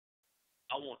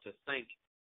I want to thank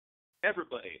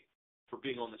everybody for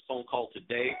being on this phone call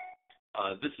today.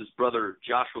 This is Brother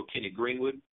Joshua Kenny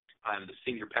Greenwood. I am the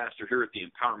senior pastor here at the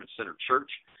Empowerment Center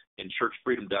Church and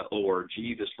churchfreedom.org.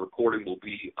 This recording will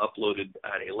be uploaded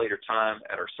at a later time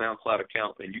at our SoundCloud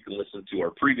account, and you can listen to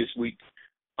our previous week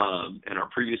and our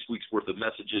previous week's worth of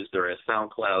messages. They're at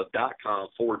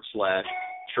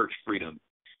soundcloud.com/churchfreedom.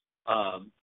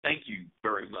 Thank you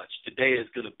very much. Today is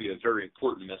going to be a very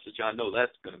important message. I know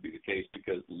that's going to be the case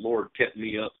because the Lord kept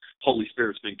me up. Holy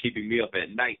Spirit's been keeping me up at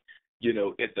night,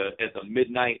 at the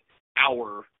midnight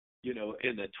hour,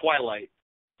 in the twilight,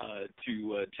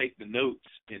 to take the notes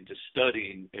and to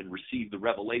study and receive the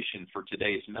revelation for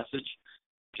today's message.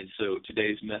 And so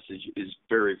today's message is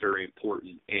very, very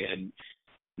important. And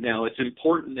now it's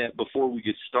important that before we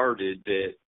get started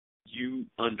that you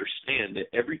understand that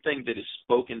everything that is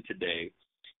spoken today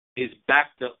is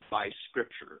backed up by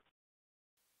Scripture.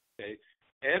 Okay?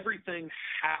 Everything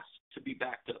has to be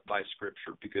backed up by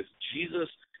Scripture because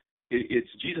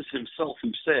it's Jesus himself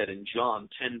who said in John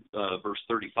 10, verse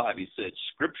 35, he said,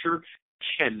 Scripture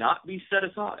cannot be set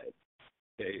aside.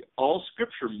 Okay? All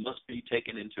Scripture must be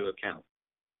taken into account.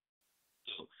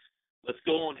 So let's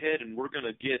go on ahead and we're going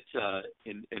to get,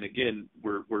 and again,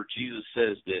 where Jesus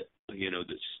says that,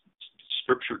 that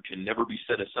Scripture can never be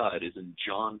set aside is in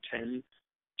John 10,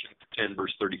 chapter 10,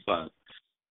 verse 35.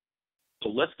 So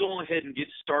let's go ahead and get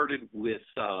started with,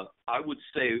 I would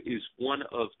say, is one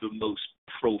of the most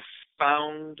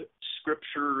profound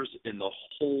scriptures in the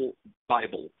whole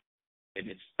Bible. And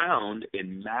it's found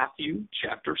in Matthew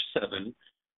chapter 7,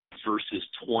 verses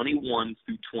 21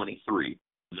 through 23.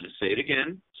 I'm going to say it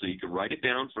again so you can write it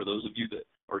down for those of you that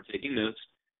are taking notes.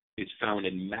 It's found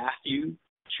in Matthew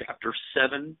chapter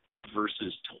 7,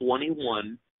 verses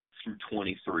 21 through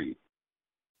 23.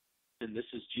 And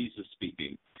this is Jesus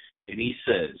speaking. And he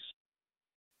says,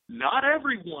 not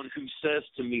everyone who says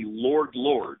to me, Lord,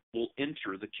 Lord, will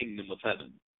enter the kingdom of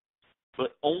heaven,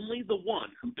 but only the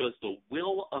one who does the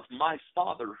will of my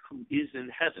Father who is in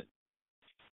heaven.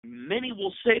 Many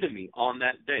will say to me on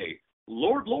that day,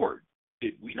 Lord, Lord,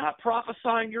 did we not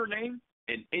prophesy in your name,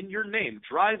 and in your name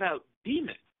drive out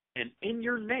demons, and in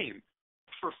your name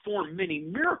perform many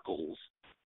miracles?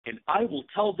 And I will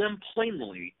tell them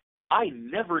plainly, I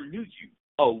never knew you.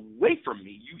 Away from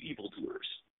me, you evildoers.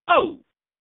 Oh,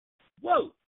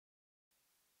 whoa.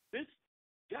 This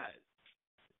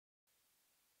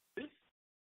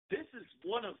is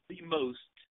one of the most,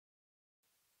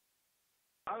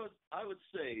 I would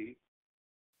say,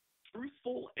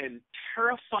 truthful and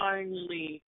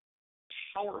terrifyingly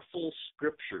powerful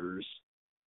scriptures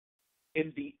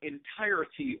in the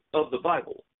entirety of the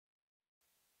Bible.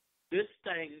 This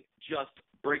thing just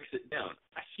breaks it down.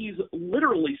 He's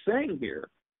literally saying here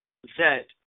that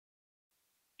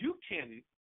you can,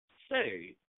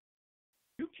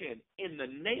 in the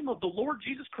name of the Lord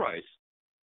Jesus Christ,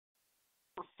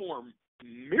 perform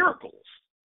miracles.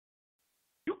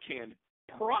 You can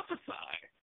prophesy.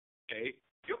 Okay?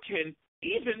 You can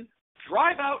even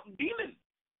drive out demons.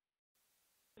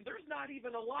 And there's not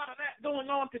even a lot of that going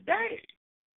on today.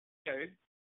 Okay?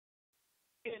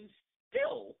 And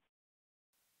still,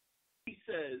 he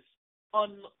says,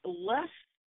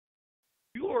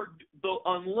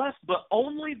 but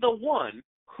only the one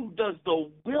who does the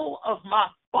will of my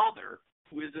Father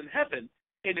who is in heaven.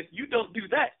 And if you don't do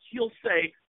that, he'll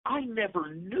say, I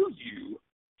never knew you.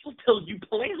 He'll tell you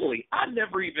plainly, I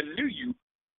never even knew you.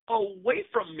 Away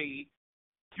from me,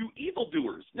 you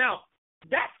evildoers. Now,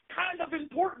 that's kind of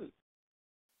important.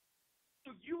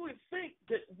 So you would think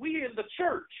that we in the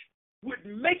church would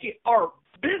make it our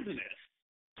business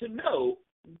to know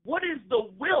what is the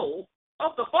will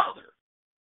of the Father.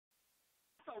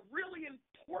 That's a really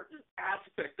important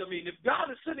aspect. I mean, if God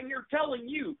is sitting here telling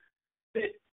you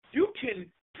that you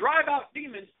can drive out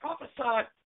demons, prophesy,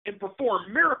 and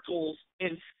perform miracles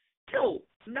and still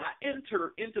not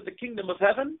enter into the kingdom of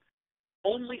heaven,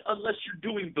 only unless you're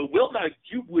doing the will. Now,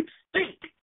 you would think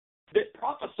that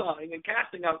prophesying and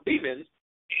casting out demons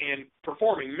and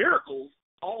performing miracles,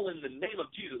 all in the name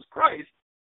of Jesus Christ,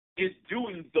 is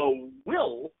doing the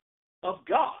will of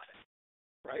God,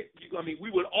 right?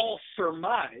 We would all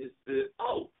surmise that,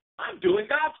 I'm doing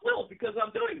God's will because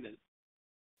I'm doing this.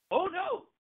 Oh, no.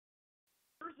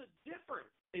 There's a difference.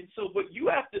 And so what you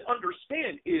have to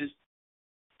understand is,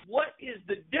 what is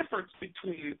the difference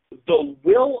between the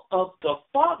will of the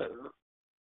Father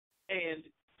and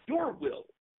your will?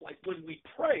 Like when we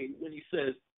pray, when he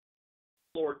says,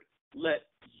 Lord, let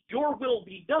your will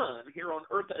be done here on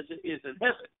earth as it is in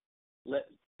heaven. Let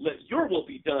your will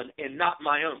be done and not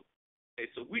my own. Okay,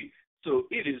 so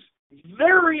it is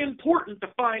very important to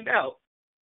find out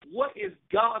what is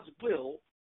God's will,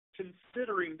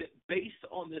 considering that based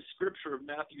on this scripture of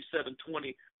Matthew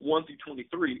 7:21 through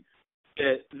 23,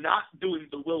 that not doing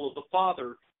the will of the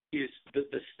Father is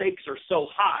that the stakes are so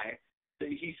high that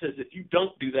he says if you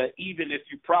don't do that, even if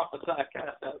you prophesy,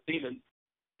 cast out demons,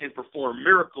 and perform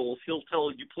miracles, he'll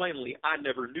tell you plainly, I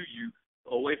never knew you.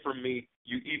 Away from me,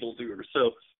 you evildoers.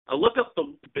 So I look up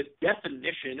the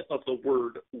definition of the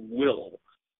word will.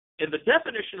 And the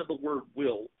definition of the word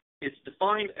will is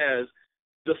defined as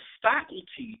the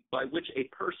faculty by which a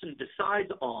person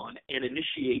decides on and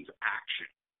initiates action.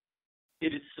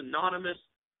 It is synonymous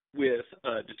with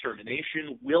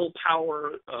determination,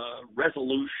 willpower,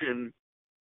 resolution,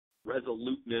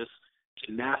 resoluteness,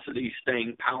 tenacity,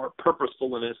 staying power,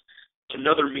 purposefulness.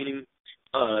 Another meaning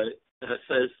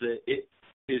says that it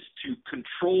is to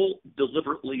control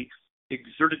deliberately,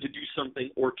 exerted to do something,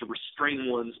 or to restrain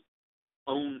one's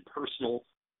own personal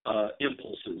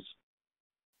impulses.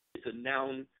 It's a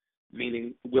noun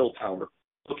meaning willpower.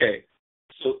 Okay,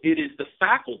 so it is the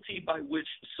faculty by which,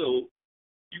 so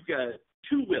you got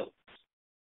two wills,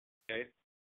 okay?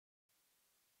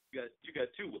 You got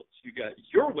two wills. You got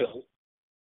your will,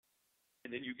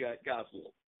 and then you got God's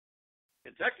will.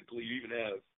 And technically, you even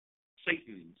have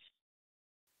Satan's,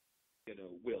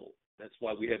 will. That's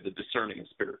why we have the discerning of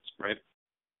spirits, right?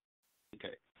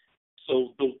 Okay. So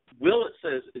the will, it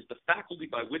says, is the faculty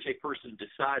by which a person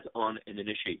decides on and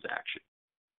initiates action.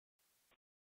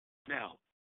 Now,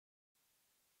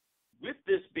 with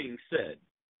this being said,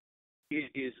 it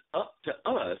is up to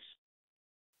us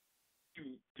to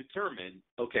determine,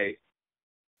 okay,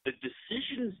 the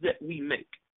decisions that we make,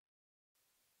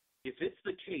 if it's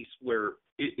the case where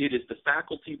it is the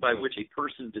faculty by which a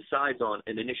person decides on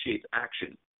and initiates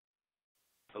action,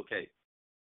 okay,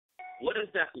 what is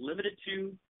that limited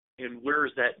to and where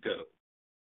does that go?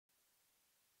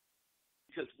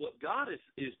 Because what God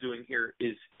is doing here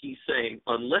is he's saying,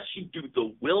 unless you do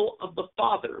the will of the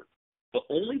Father, but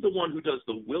only the one who does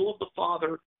the will of the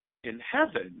Father in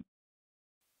heaven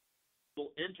will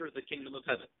enter the kingdom of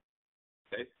heaven.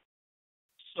 Okay?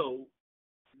 So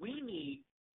we need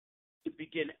to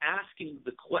begin asking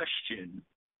the question,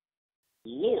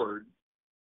 Lord,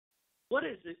 what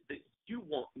is it that you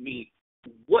want me,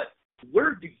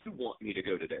 where do you want me to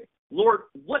go today? Lord,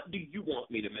 what do you want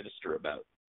me to minister about?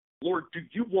 Lord, do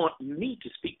you want me to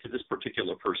speak to this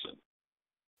particular person?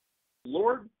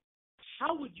 Lord,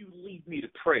 how would you lead me to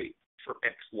pray for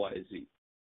X, Y, Z?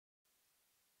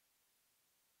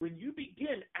 When you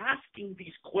begin asking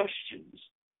these questions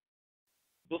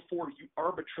before you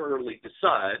arbitrarily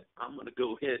decide, I'm going to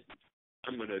go ahead,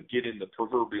 I'm going to get in the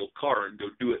proverbial car and go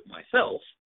do it myself.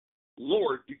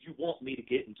 Lord, do you want me to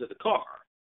get into the car?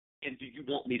 And do you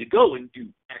want me to go and do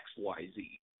X, Y,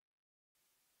 Z?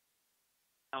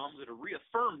 Now I'm going to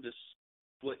reaffirm this,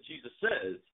 what Jesus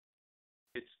says.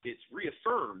 It's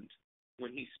reaffirmed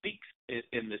when he speaks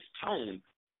in this tone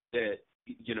that,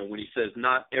 when he says,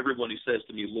 not everyone who says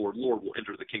to me, Lord, Lord, will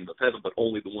enter the kingdom of heaven, but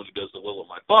only the one who does the will of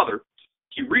my Father.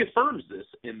 He reaffirms this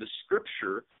in the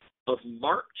scripture of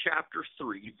Mark chapter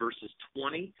 3, verses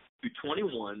 20 through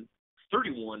 21,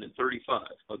 31, and 35.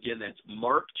 Again, that's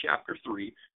Mark chapter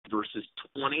 3, verses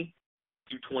 20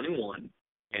 through 21,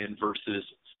 and verses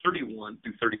 31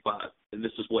 through 35. And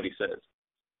this is what he says.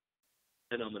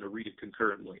 And I'm going to read it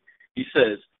concurrently. He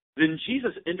says, Then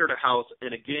Jesus entered a house,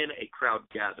 and again a crowd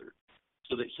gathered,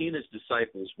 so that he and his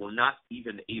disciples were not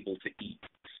even able to eat.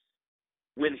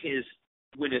 When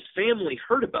his family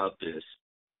heard about this,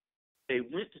 they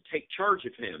went to take charge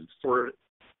of him, for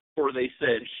they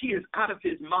said, he is out of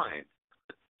his mind.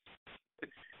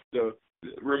 So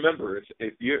remember,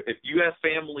 if you have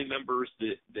family members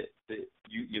that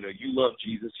you love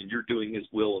Jesus and you're doing his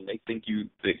will and they think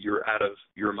that you're out of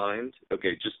your mind,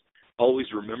 okay, just always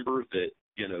remember that,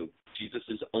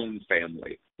 Jesus' own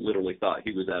family literally thought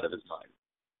he was out of his mind.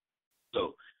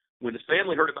 So when his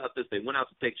family heard about this, they went out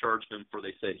to take charge of him, for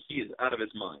they said, he is out of his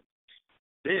mind.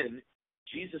 Then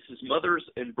Jesus' mothers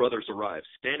and brothers arrived.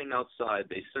 Standing outside,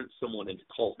 they sent someone in to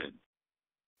call him.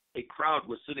 A crowd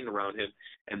was sitting around him,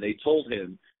 and they told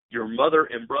him, your mother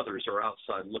and brothers are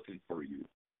outside looking for you.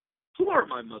 Who are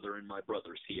my mother and my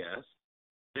brothers? He asked.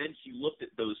 Then he looked at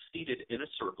those seated in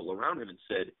a circle around him and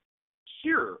said,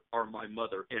 here are my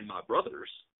mother and my brothers.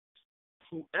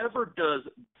 Whoever does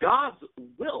God's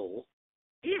will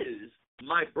is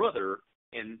my brother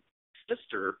and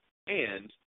sister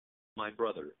and my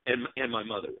brother and my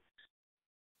mother.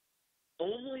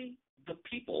 Only the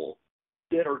people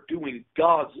that are doing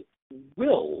God's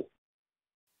will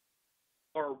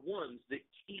are ones that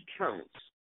he counts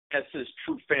as his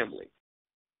true family.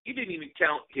 He didn't even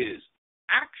count his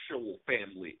actual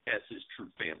family as his true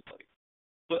family,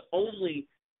 but only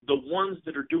the ones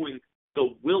that are doing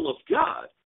the will of God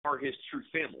are his true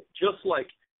family. Just like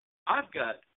I've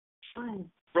got true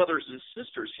brothers and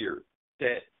sisters here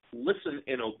that listen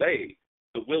and obey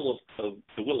the will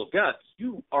of God.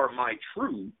 You are my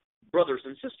true brothers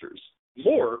and sisters,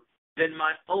 more than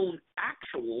my own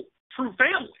actual true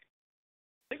family.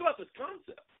 Think about this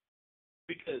concept,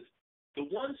 because the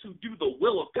ones who do the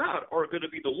will of God are going to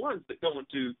be the ones that go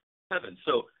into heaven.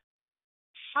 So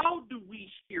how do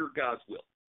we hear God's will?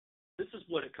 This is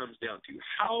what it comes down to.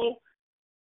 How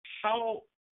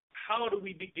do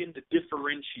we begin to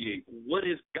differentiate what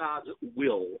is God's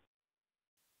will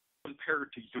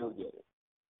compared to your will?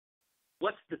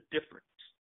 What's the difference?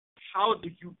 How do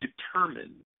you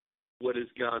determine what is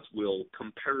God's will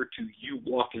compared to you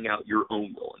walking out your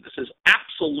own will? And this is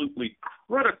absolutely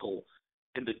critical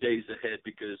in the days ahead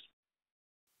because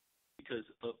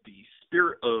of the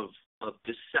spirit of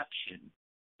deception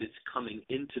that's coming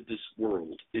into this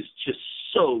world is just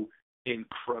so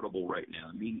incredible right now.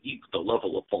 I mean, the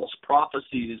level of false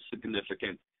prophecy is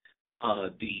significant.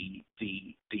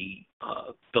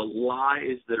 The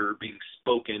lies that are being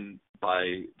spoken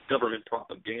by government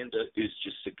propaganda is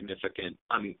just significant.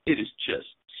 I mean, it is just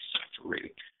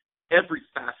saturating every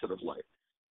facet of life.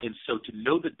 And so to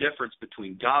know the difference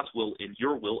between God's will and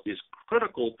your will is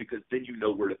critical, because then you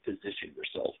know where to position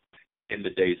yourself in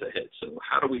the days ahead. So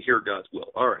how do we hear God's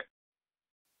will? All right.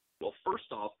 Well,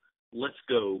 first off, let's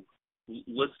go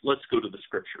to the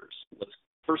scriptures. Let's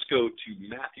first go to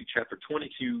Matthew chapter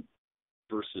 22,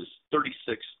 verses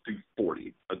 36 through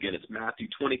 40. Again, it's Matthew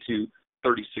 22,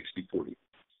 36 through 40.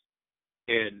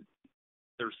 And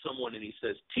there's someone, and he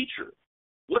says, "Teacher,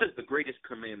 what is the greatest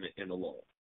commandment in the law?"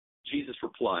 Jesus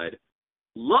replied,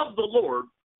 "Love the Lord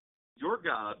your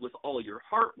God with all your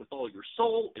heart, with all your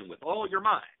soul, and with all your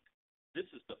mind. This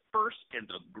is the first and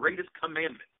the greatest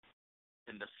commandment.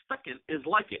 And the second is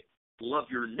like it. Love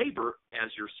your neighbor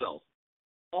as yourself.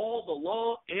 All the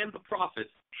law and the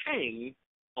prophets hang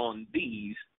on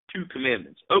these two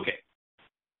commandments." Okay,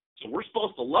 so we're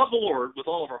supposed to love the Lord with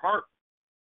all of our heart,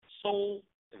 soul,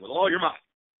 and with all your mind,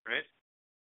 right?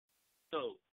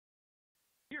 So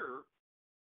here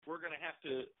we're going to have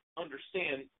to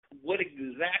understand what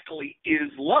exactly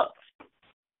is love.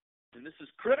 And this is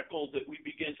critical that we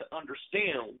begin to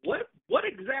understand what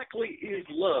exactly is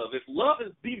love. If love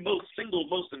is the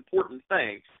most important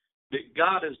thing that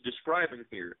God is describing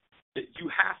here that you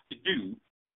have to do,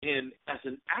 and as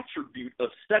an attribute of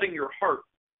setting your heart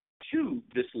to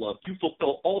this love, you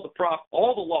fulfill all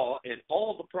the law and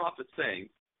all the prophets saying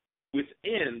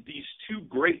within these two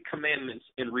great commandments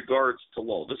in regards to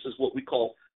law. This is what we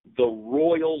call the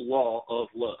royal law of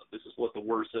love. This is what the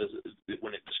word says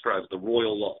when it describes the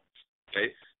royal law.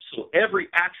 Okay, so every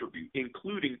attribute,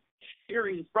 including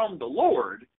hearing from the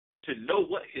Lord to know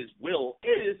what his will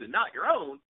is and not your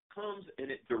own, comes and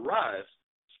it derives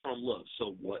from love.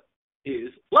 So what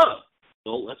is love?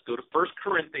 Well, let's go to 1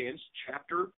 Corinthians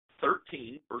chapter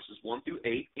 13, verses 1 through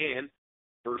 8, and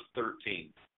verse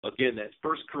 13. Again, that's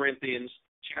 1 Corinthians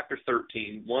chapter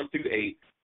 13, 1 through 8,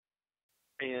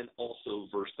 and also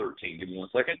verse 13. Give me 1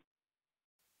 second.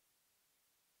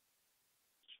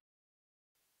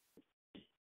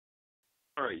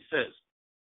 All right, it says,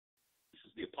 this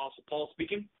is the Apostle Paul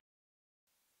speaking.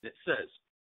 It says,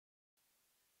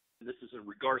 and this is in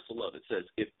regards to love, it says,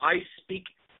 "If I speak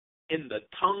in the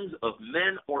tongues of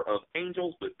men or of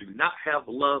angels, but do not have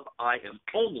love, I am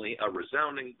only a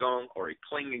resounding gong or a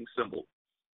clanging cymbal.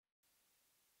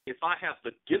 If I have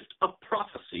the gift of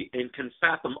prophecy and can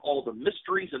fathom all the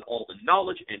mysteries and all the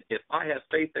knowledge, and if I have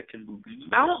faith that can move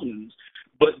mountains,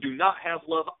 but do not have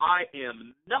love, I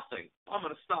am nothing." I'm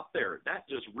going to stop there. That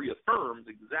just reaffirms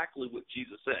exactly what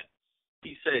Jesus said.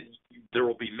 He said, there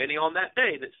will be many on that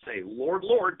day that say, "Lord,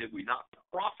 Lord, did we not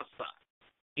prophesy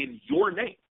in your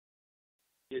name?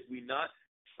 Did we not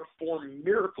perform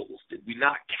miracles? Did we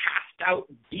not cast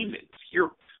out demons?" Here,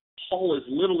 Paul is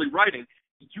literally writing,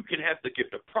 you can have the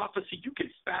gift of prophecy. You can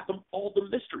fathom all the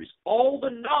mysteries, all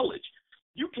the knowledge.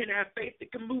 You can have faith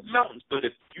that can move mountains. But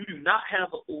if you do not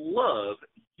have love,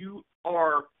 you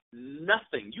are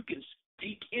nothing. You can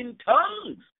speak in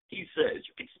tongues, he says.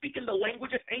 You can speak in the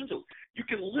language of angels. You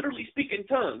can literally speak in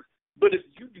tongues. But if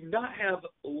you do not have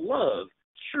love,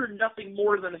 you're nothing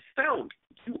more than a sound.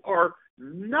 You are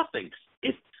nothing.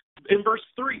 If in verse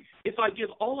 3, "If I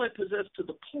give all I possess to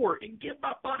the poor and give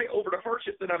my body over to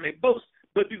hardship that I may boast,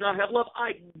 but do not have love,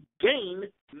 I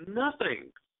gain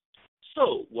nothing."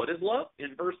 So, what is love?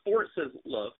 In verse 4, it says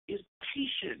love is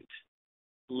patient.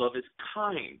 Love is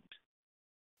kind.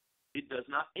 It does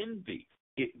not envy.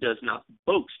 It does not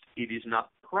boast. It is not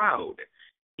proud.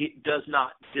 It does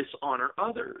not dishonor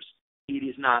others. It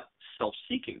is not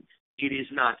self-seeking. It is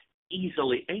not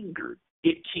easily angered.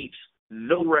 It keeps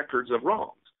no records of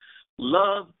wrongs.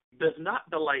 Love does not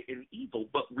delight in evil,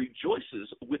 but rejoices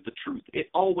with the truth. It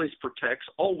always protects,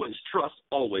 always trusts,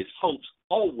 always hopes,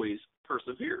 always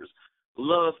perseveres.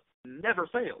 Love never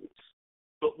fails.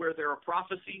 But where there are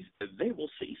prophecies, they will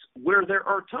cease. Where there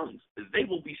are tongues, they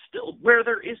will be stilled. Where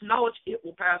there is knowledge, it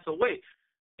will pass away.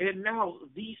 And now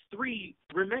these three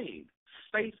remain,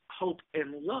 faith, hope,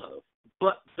 and love.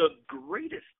 But the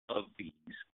greatest of these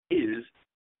is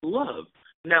love.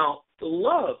 Now,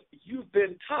 love, you've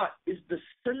been taught, is the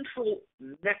central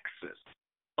nexus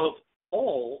of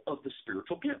all of the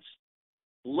spiritual gifts.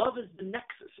 Love is the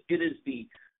nexus. It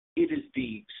is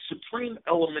the supreme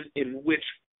element in which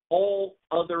all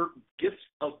other gifts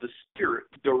of the Spirit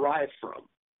derive from.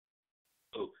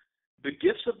 So the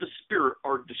gifts of the Spirit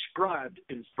are described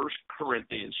in 1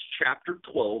 Corinthians chapter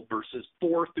 12, verses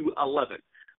 4 through 11.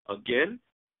 Again,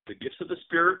 the gifts of the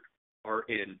Spirit are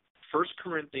in 1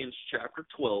 Corinthians chapter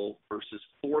 12, verses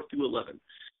 4 through 11.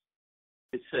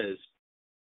 It says,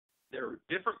 there are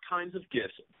different kinds of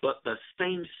gifts, but the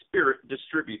same Spirit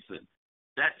distributes them.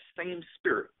 That same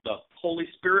Spirit, the Holy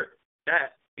Spirit,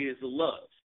 that is love.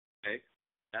 Okay?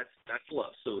 That's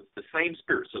love. So it's the same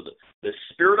Spirit. So the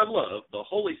Spirit of love, the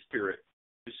Holy Spirit,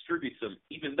 distributes them,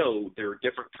 even though there are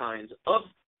different kinds of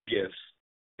gifts.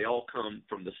 They all come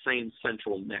from the same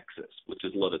central nexus, which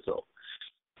is love itself.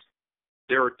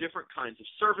 There are different kinds of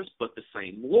service, but the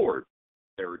same Lord.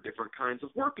 There are different kinds of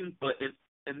working, but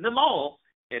in them all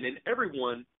and in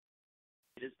everyone,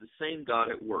 it is the same God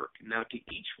at work. Now to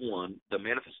each one, the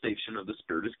manifestation of the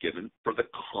Spirit is given for the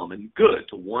common good.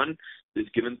 To one is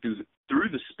given through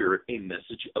the Spirit a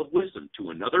message of wisdom. To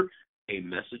another, a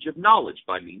message of knowledge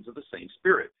by means of the same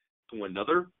Spirit. To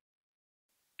another,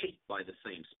 faith by the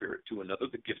same Spirit. To another,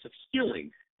 the gifts of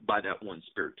healing by that one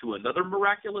Spirit. To another,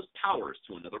 miraculous powers.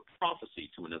 To another, prophecy.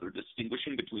 To another,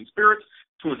 distinguishing between spirits.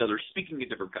 To another, speaking in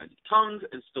different kinds of tongues.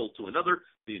 And still to another,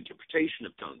 the interpretation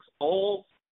of tongues. All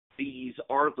these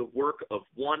are the work of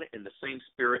one and the same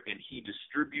Spirit, and He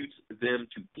distributes them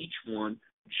to each one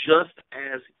just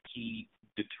as He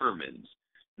determines.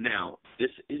 Now,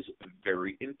 this is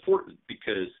very important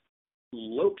because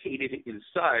located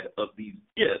inside of these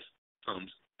gifts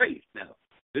comes faith. Now,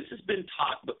 this has been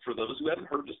taught, but for those who haven't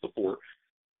heard this before,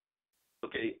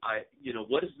 okay,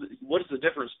 what is the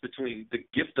difference between the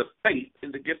gift of faith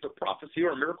and the gift of prophecy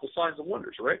or miracle signs and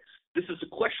wonders, right? This is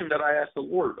a question that I asked the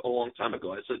Lord a long time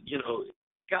ago. I said,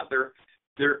 God, there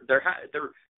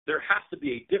has to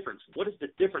be a difference. What is the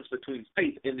difference between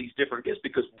faith and these different gifts?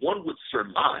 Because one would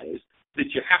surmise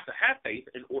that you have to have faith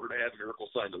in order to have miracle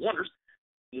signs and wonders.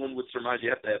 One would surmise you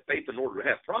have to have faith in order to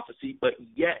have prophecy, but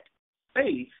yet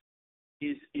faith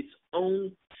is its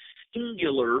own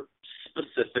singular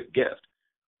specific gift.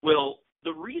 Well,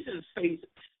 the reason faith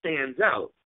stands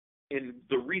out and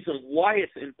the reason why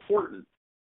it's important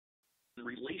in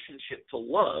relationship to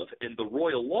love and the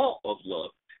royal law of love,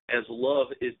 as love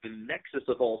is the nexus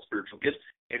of all spiritual gifts,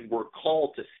 and we're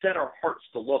called to set our hearts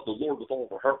to love the Lord with all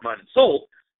of our heart, mind, and soul,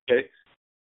 okay?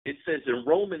 It says in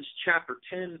Romans chapter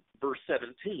 10, verse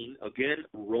 17, again,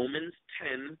 Romans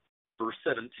 10, verse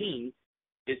 17,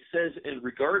 it says in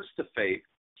regards to faith,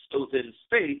 so then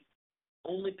faith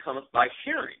only cometh by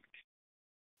hearing.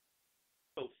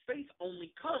 So faith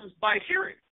only comes by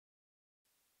hearing.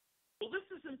 Well, this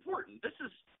is important. This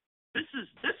is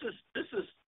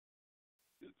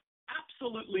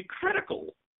absolutely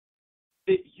critical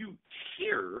that you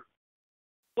hear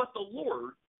what the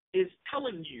Lord is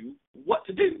telling you what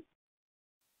to do.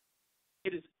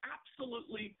 It is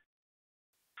absolutely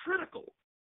critical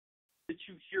that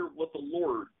you hear what the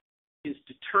Lord is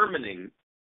determining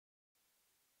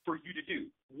for you to do.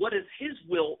 What is His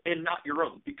will and not your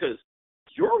own? Because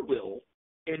your will,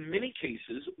 in many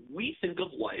cases, we think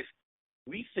of life,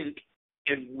 we think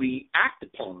and we act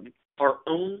upon our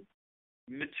own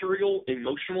material,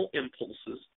 emotional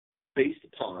impulses based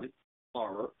upon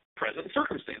our present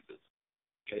circumstances.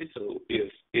 Okay, so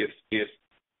if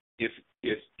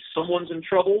someone's in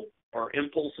trouble, our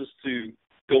impulse is to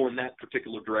go in that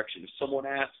particular direction. If someone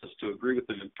asks us to agree with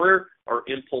them in prayer, our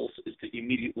impulse is to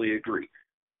immediately agree.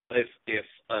 If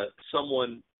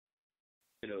someone,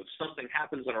 if something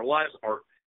happens in our lives,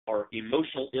 our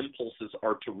emotional impulses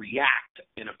are to react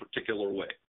in a particular way.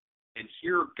 And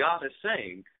here God is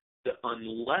saying that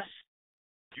unless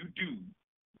you do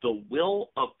the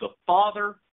will of the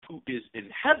Father who is in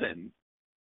heaven,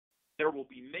 there will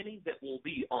be many that will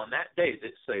be on that day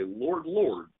that say, Lord,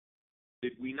 Lord,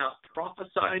 did we not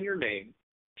prophesy in your name?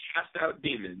 cast out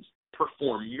demons,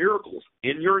 perform miracles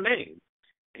in your name.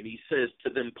 And he says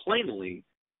to them plainly,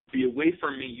 be away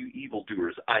from me, you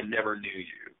evildoers. I never knew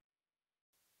you.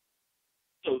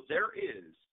 So there is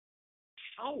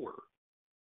power.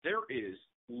 There is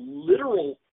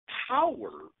literal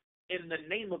power in the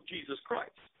name of Jesus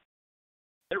Christ.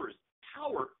 There is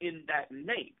power in that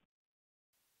name.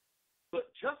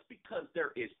 But just because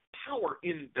there is power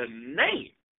in the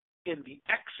name, in the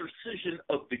exercision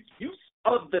of the use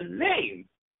of the name,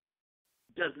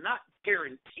 does not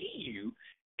guarantee you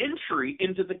entry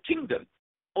into the kingdom.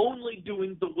 Only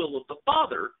doing the will of the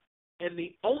Father, and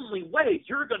the only way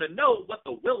you're going to know what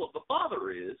the will of the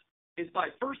Father is by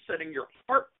first setting your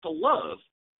heart to love,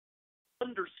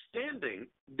 understanding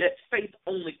that faith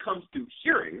only comes through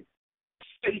hearing.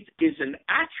 Faith is an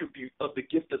attribute of the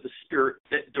gift of the Spirit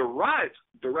that derives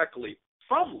directly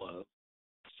from love,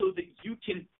 so that you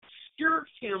can hear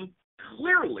Him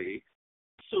clearly,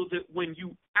 so that when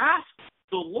you ask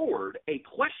the Lord a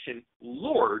question,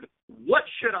 Lord, what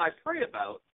should I pray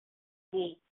about?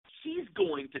 Well, He's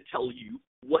going to tell you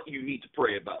what you need to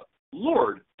pray about.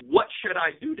 Lord, what should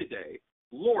I do today?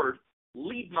 Lord,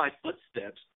 lead my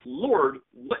footsteps. Lord,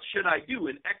 what should I do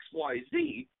in X, Y,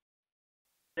 Z?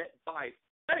 That by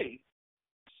faith,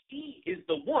 He is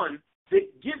the one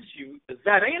that gives you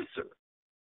that answer.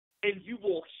 And you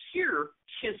will hear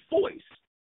His voice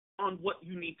on what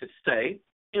you need to say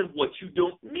and what you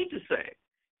don't need to say.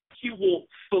 He will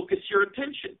focus your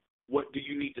attention. What do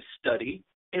you need to study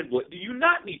and what do you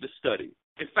not need to study?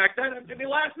 In fact, that happened to me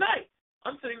last night.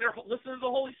 I'm sitting there listening to the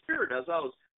Holy Spirit as I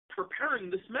was preparing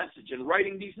this message and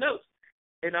writing these notes.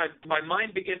 And my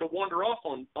mind began to wander off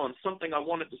on something I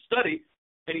wanted to study,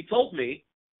 and He told me,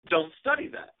 don't study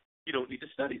that. You don't need to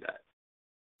study that.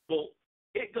 Well,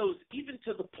 it goes even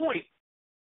to the point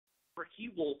where He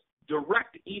will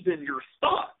direct even your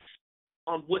thoughts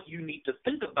on what you need to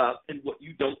think about and what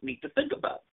you don't need to think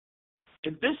about.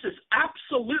 And this is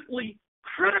absolutely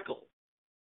critical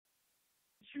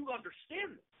that you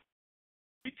understand this,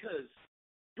 because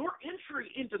your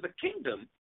entry into the kingdom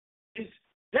is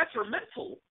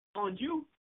detrimental on you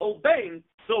obeying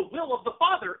the will of the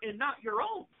Father and not your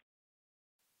own.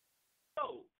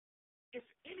 So, if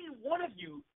any one of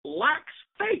you lacks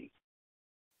faith,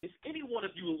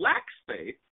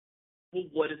 well,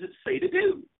 what does it say to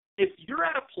do? If you're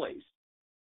at a place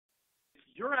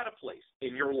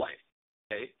in your life,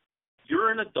 okay,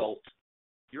 you're an adult,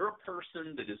 you're a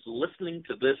person that is listening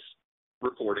to this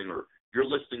recording, or you're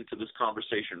listening to this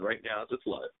conversation right now as it's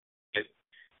live, okay,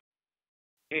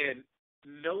 and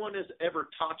no one has ever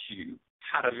taught you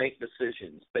how to make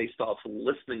decisions based off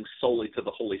listening solely to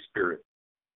the Holy Spirit.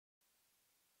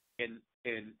 And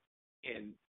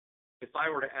if I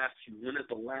were to ask you, when is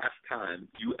the last time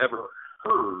you ever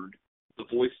heard the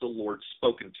voice of the Lord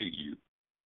spoken to you,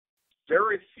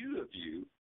 very few of you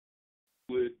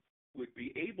would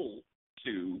be able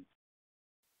to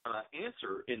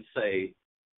answer and say,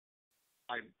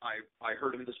 I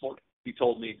heard Him this morning. He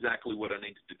told me exactly what I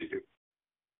needed to do.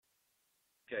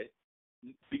 Okay?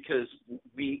 Because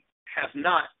we have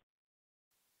not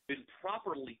been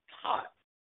properly taught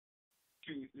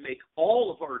to make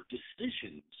all of our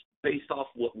decisions based off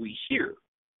what we hear,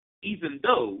 even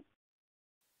though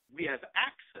we have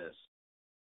access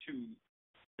to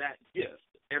that gift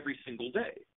every single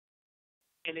day.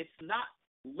 And it's not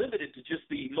limited to just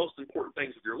the most important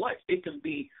things of your life. It can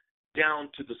be down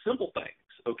to the simple things,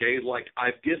 okay? Like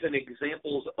I've given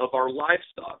examples of our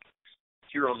livestock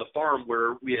here on the farm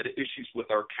where we had issues with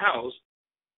our cows,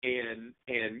 and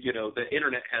you know, the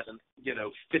internet has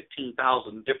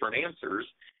 15,000 different answers,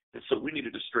 and so we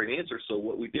needed a straight answer. So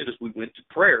what we did is we went to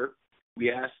prayer,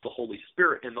 we asked the Holy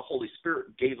Spirit, and the Holy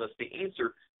Spirit gave us the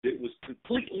answer that was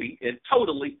completely and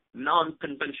totally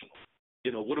non-conventional.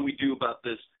 You know, what do we do about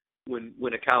this when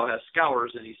a cow has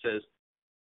scours and he says,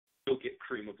 go get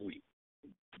cream of wheat?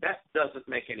 That doesn't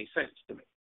make any sense to me,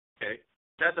 okay?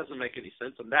 That doesn't make any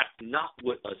sense, and that's not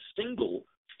what a single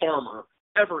farmer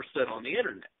ever said on the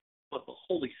internet. But the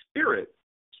Holy Spirit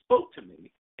spoke to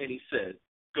me, and He said,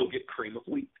 go get cream of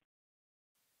wheat.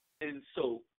 And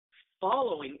so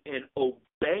following and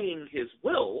obeying His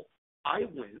will, I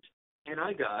went and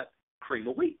I got cream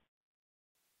of wheat.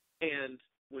 And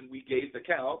when we gave the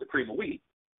cow the cream of wheat,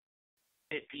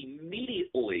 it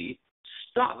immediately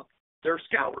stopped their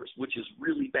scours, which is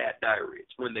really bad diarrhea.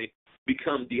 It's when they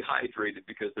become dehydrated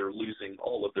because they're losing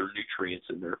all of their nutrients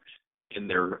in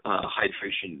their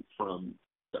hydration from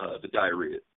the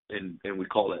diarrhea, and we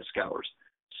call that scours.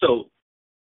 So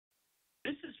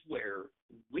this is where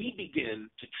we begin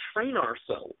to train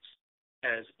ourselves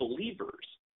as believers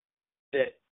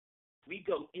that we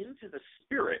go into the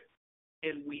Spirit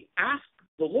and we ask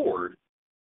the Lord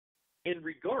in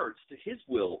regards to his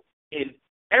will in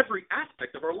every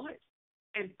aspect of our life.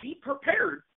 And be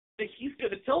prepared that he's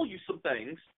going to tell you some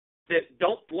things that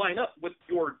don't line up with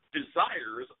your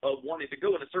desires of wanting to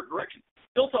go in a certain direction.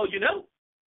 He'll tell you no.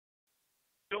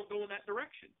 Don't go in that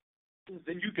direction.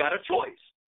 Then you got a choice.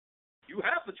 You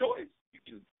have the choice. You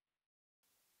can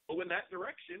go in that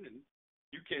direction, and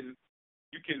you can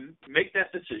make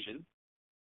that decision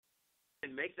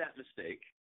and make that mistake,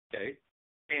 okay?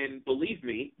 And believe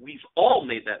me, we've all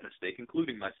made that mistake,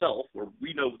 including myself, where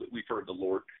we know that we've heard the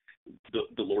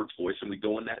Lord's voice, and we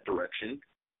go in that direction.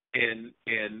 And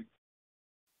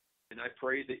I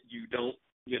pray that you don't,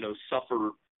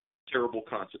 suffer terrible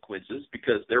consequences,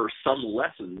 because there are some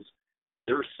lessons,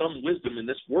 there is some wisdom in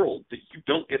this world that you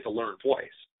don't get to learn twice.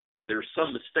 There are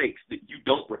some mistakes that you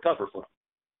don't recover from.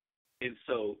 And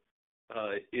so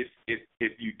if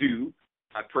you do,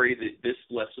 I pray that this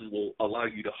lesson will allow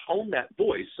you to hone that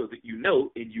voice so that you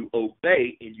know and you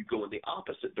obey and you go in the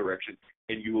opposite direction,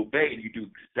 and you obey and you do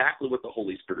exactly what the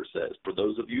Holy Spirit says. For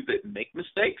those of you that make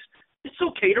mistakes, it's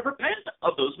okay to repent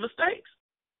of those mistakes.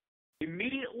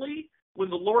 Immediately when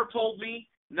the Lord told me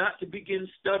not to begin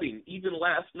studying, even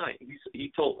last night,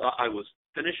 he told, I was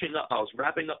finishing up, I was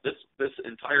wrapping up this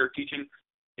entire teaching,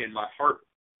 and my heart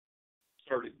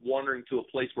started wandering to a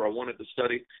place where I wanted to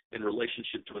study in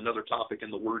relationship to another topic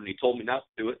in the Word, and he told me not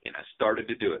to do it, and I started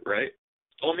to do it, right?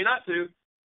 He told me not to.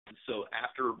 And so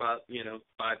after about,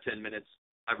 5-10 minutes,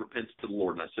 I repented to the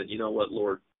Lord, and I said, you know what,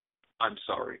 Lord, I'm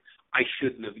sorry. I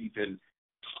shouldn't have even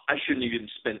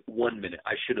spent 1 minute.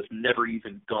 I should have never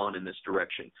even gone in this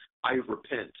direction. I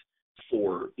repent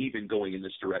for even going in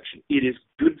this direction. It is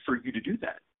good for you to do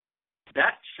that.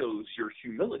 That shows your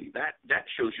humility. That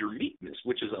shows your meekness,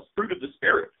 which is a fruit of the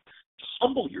Spirit. To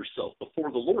humble yourself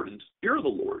before the Lord and to fear the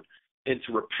Lord and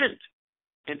to repent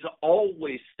and to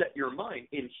always set your mind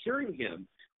in hearing him,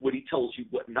 what he tells you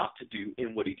what not to do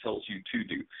and what he tells you to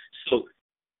do. So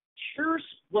here's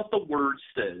what the Word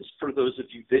says for those of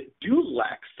you that do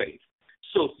lack faith.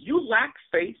 So if you lack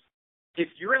faith, if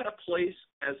you're at a place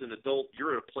as an adult,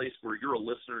 you're at a place where you're a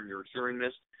listener and you're hearing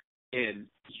this, and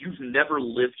you've never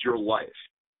lived your life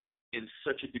in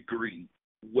such a degree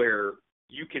where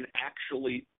you can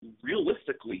actually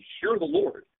realistically hear the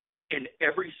Lord in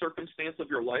every circumstance of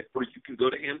your life, where you can go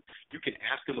to him, you can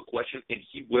ask him a question, and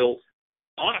he will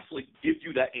honestly give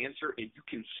you that answer, and you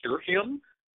can hear him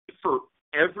for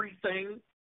everything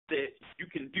that you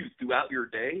can do throughout your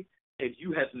day, and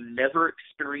you have never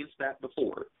experienced that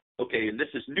before. Okay, and this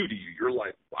is new to you. You're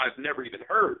like, I've never even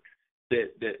heard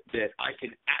that I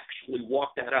can actually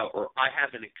walk that out, or I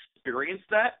haven't experienced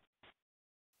that.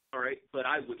 All right, but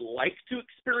I would like to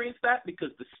experience that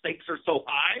because the stakes are so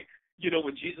high.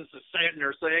 When Jesus is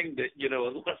saying that,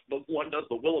 unless the one does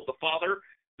the will of the Father,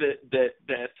 that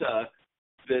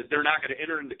they're not going to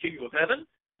enter in the kingdom of heaven.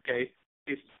 Okay,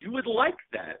 if you would like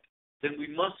that, then we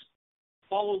must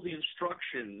follow the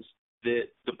instructions that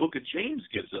the book of James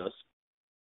gives us.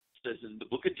 It says in the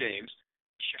book of James,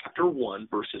 chapter 1,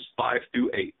 verses 5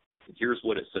 through 8. And here's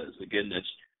what it says. Again, that's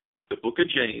the book of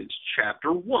James,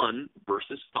 chapter 1,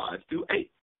 verses 5 through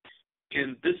 8.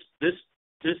 And this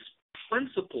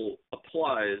principle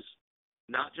applies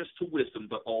not just to wisdom,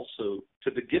 but also to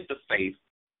the gift of faith,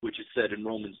 which is said in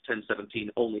Romans 10:17,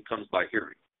 only comes by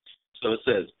hearing. So it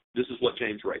says, this is what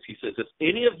James writes. He says, if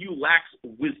any of you lacks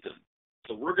wisdom,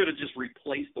 so we're going to just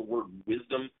replace the word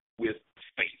wisdom with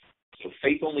faith. So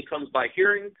faith only comes by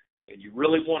hearing, and you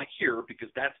really want to hear because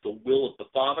that's the will of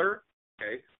the Father.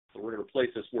 Okay, so we're going to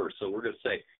replace this word. So we're going to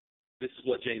say, this is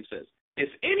what James says. If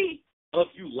any of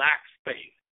you lacks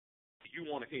faith, you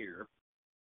want to hear,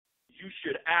 you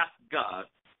should ask God,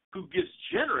 who gives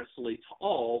generously to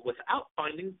all without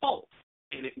finding fault,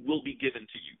 and it will be given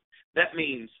to you. That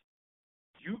means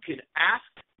you can ask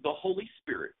the Holy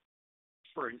Spirit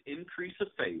for an increase of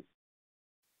faith,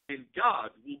 and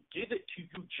God will give it to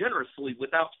you generously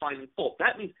without finding fault.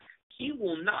 That means he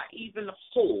will not even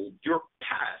hold your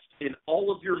past and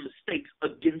all of your mistakes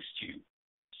against you.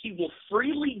 He will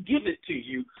freely give it to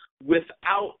you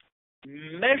without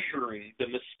measuring the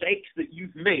mistakes that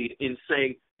you've made in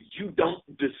saying, you don't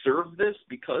deserve this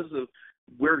because of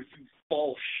where you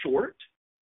fall short.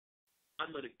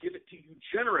 I'm going to give it to you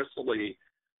generously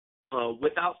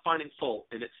without finding fault.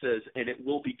 And it says, and it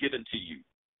will be given to you.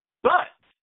 But,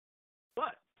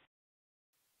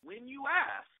 when you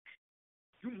ask,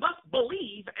 you must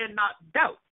believe and not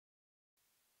doubt.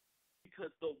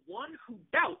 Because the one who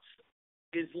doubts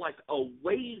is like a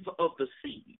wave of the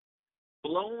sea,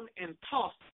 blown and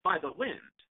tossed by the wind.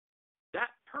 That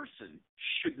person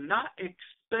should not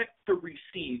expect to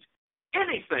receive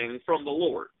anything from the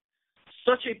Lord.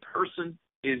 Such a person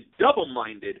is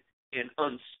double-minded and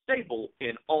unstable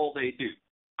in all they do.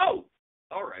 Oh,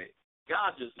 all right.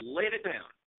 God just laid it down.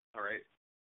 All right.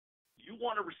 You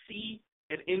want to receive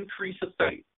an increase of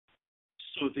faith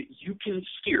so that you can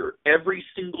hear every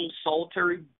single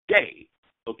solitary day,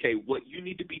 okay, what you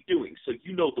need to be doing, so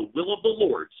you know the will of the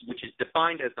Lord, which is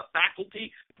defined as the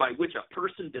faculty by which a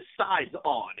person decides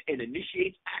on and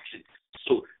initiates action.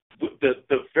 So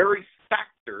the very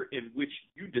factor in which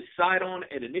you decide on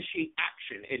and initiate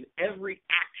action, and every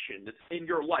action that's in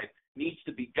your life needs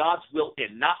to be God's will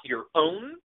and not your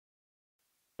own,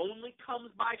 only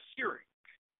comes by hearing.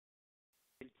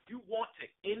 And you want to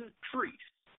increase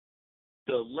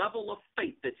the level of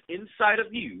faith that's inside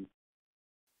of you,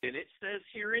 and it says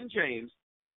here in James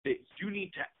that you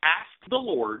need to ask the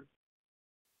Lord,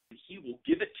 and He will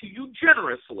give it to you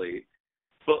generously.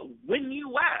 But when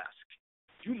you ask,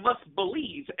 you must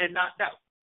believe and not doubt.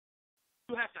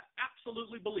 You have to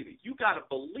absolutely believe it. You got to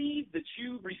believe that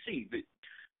you receive it.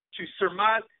 To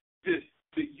surmise that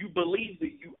you believe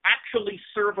that you actually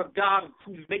serve a God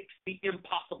who makes the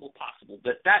impossible possible.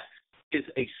 That is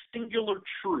a singular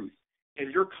truth in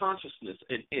your consciousness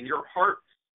and in your heart,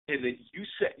 and that you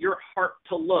set your heart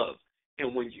to love.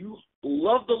 And when you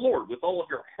love the Lord with all of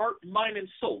your heart, mind, and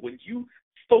soul, when you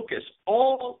focus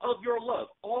all of your love,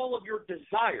 all of your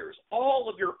desires, all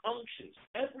of your unctions,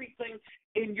 everything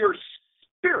in your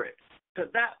spirit to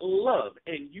that love,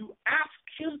 and you ask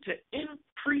Him to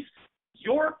increase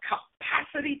your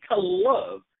capacity to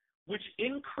love, which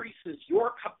increases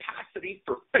your capacity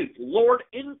for faith. Lord,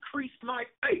 increase my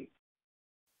faith.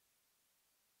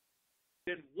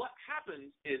 Then what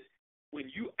happens is when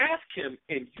you ask Him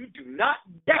and you do not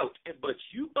doubt, but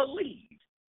you believe,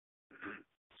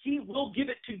 He will give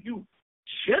it to you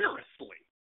generously.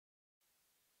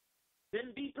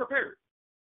 Then be prepared.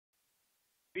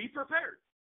 Be prepared.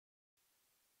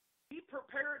 Be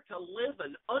prepared to live a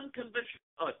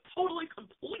totally,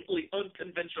 completely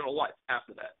unconventional life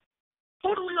after that.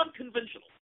 Totally unconventional.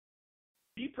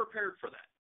 Be prepared for that.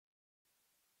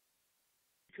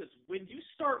 Because when you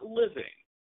start living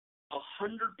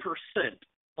 100%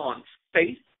 on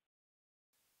faith,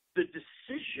 the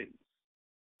decisions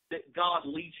that God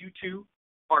leads you to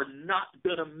are not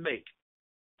going to make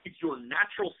your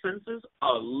natural senses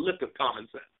a lick of common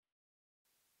sense.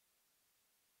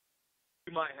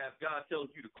 You might have God tell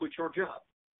you to quit your job.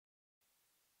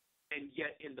 And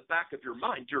yet in the back of your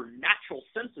mind, your natural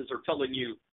senses are telling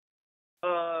you,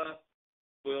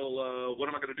 what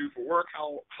am I going to do for work?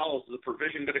 How is the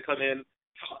provision going to come in?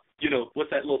 What's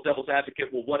that little devil's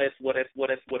advocate? Well, what if,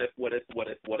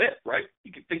 right?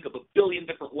 You can think of a billion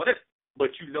different what if,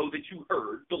 but you know that you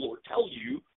heard the Lord tell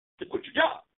you to quit your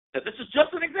job. Now, this is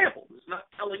just an example. It's not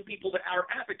telling people that are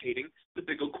advocating that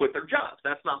they go quit their jobs.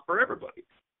 That's not for everybody.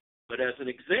 But as an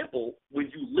example,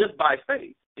 when you live by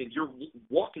faith and you're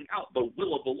walking out the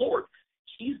will of the Lord,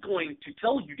 He's going to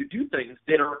tell you to do things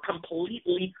that are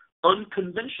completely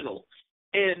unconventional.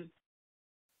 And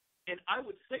I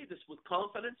would say this with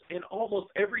confidence, in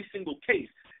almost every single case,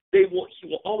 He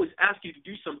will always ask you to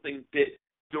do something that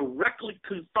directly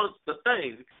confronts the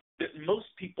thing that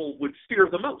most people would fear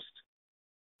the most.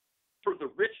 For the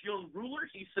rich young ruler,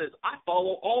 he says, I do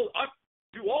all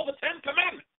the 10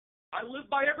 commandments. I live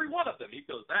by every one of them. He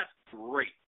goes, that's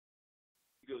great.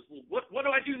 He goes, well, what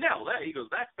do I do now? He goes,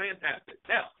 that's fantastic.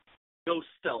 Now, go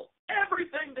sell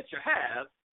everything that you have,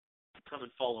 come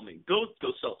and follow me. Go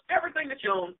sell everything that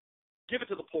you own, give it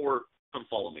to the poor, come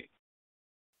follow me.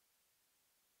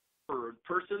 For a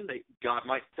person, God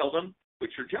might tell them,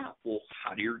 quit your job. Well,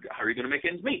 how are you going to make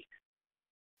ends meet?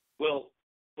 Well,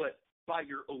 but by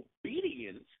your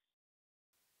obedience,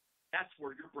 that's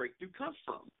where your breakthrough comes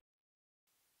from.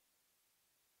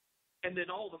 And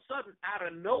then all of a sudden, out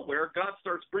of nowhere, God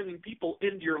starts bringing people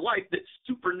into your life that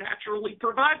supernaturally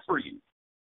provide for you.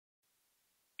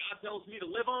 God tells me to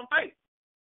live on faith.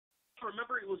 I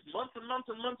remember it was months and months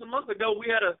and months and months ago,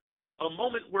 we had a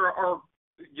moment where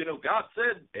God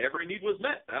said every need was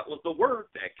met. That was the word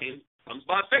that comes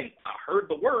by faith. I heard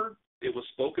the word. It was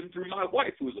spoken through my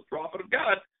wife, who is a prophet of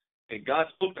God. And God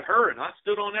spoke to her, and I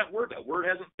stood on that word. That word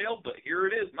hasn't failed, but here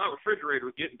it is. My refrigerator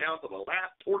is getting down to the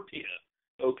last tortilla.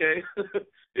 Okay?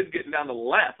 It's getting down to the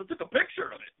last. I took a picture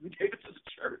of it and gave it to the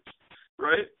church,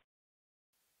 right?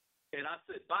 And I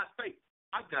said, by faith,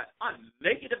 I'm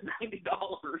negative $90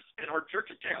 in our church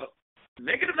account.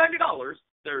 Negative $90.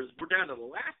 We're down to the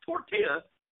last tortilla.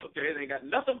 Okay, they got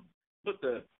nothing but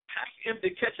the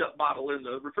half-empty ketchup bottle in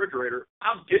the refrigerator.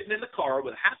 I'm getting in the car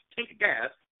with a half tank of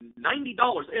gas, $90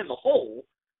 in the hole,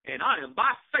 and I am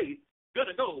by faith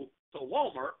going to go to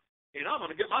Walmart, and I'm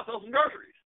going to get myself some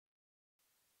groceries.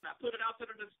 And I put it out to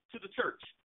the church.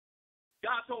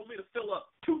 God told me to fill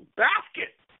up 2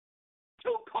 baskets,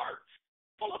 2 carts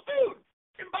full of food.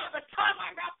 And by the time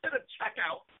I got to the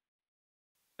checkout,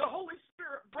 the Holy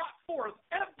Spirit brought forth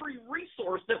every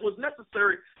resource that was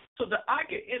necessary so that I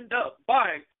could end up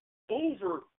buying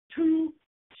over 2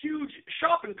 huge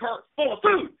shopping carts full of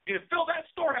food and fill that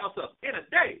storehouse up in a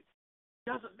day.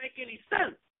 Doesn't make any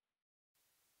sense.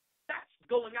 That's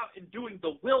going out and doing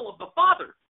the will of the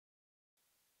Father.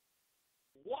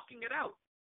 Walking it out.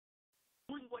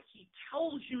 Doing what He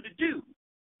tells you to do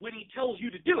when He tells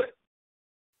you to do it.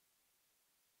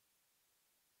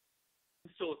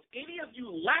 So if any of you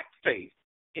lack faith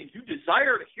and you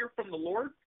desire to hear from the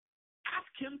Lord, ask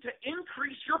Him to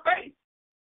increase your faith.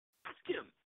 Ask Him.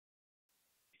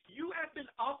 If you have been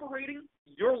operating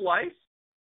your life,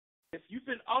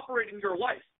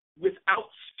 without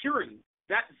hearing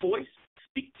that voice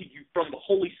speak to you from the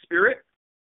Holy Spirit,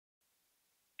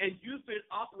 and you've been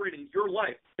operating your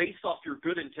life based off your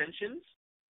good intentions,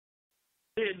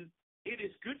 then it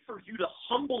is good for you to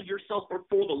humble yourself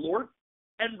before the Lord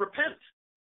and repent.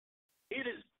 It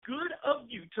is good of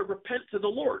you to repent to the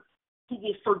Lord, who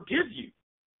will forgive you.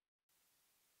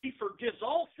 He forgives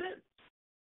all sins,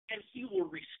 and He will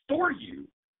restore you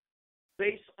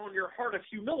based on your heart of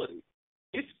humility.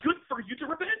 It's good for you to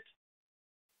repent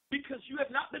because you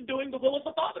have not been doing the will of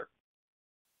the Father.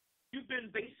 You've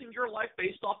been basing your life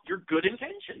based off your good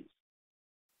intentions.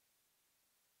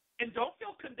 And don't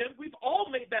feel condemned. We've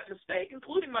all made that mistake,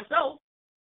 including myself.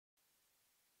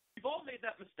 We've all made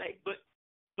that mistake, but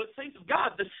saints of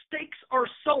God, the stakes are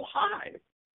so high.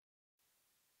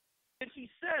 And He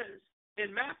says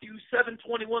in Matthew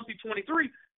 7:21 through 23,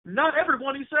 not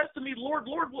everyone who says to me, Lord,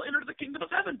 Lord, will enter the kingdom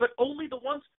of heaven, but only the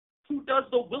ones who does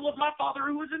the will of my Father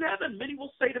who is in heaven. Many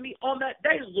will say to me on that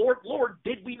day, Lord, Lord,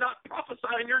 did we not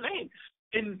prophesy in your name?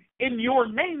 In your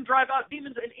name drive out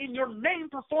demons, and in your name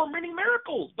perform many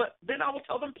miracles. But then I will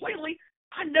tell them plainly,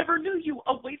 I never knew you.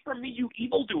 Away from me, you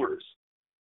evildoers.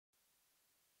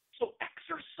 So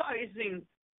exercising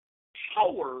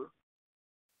power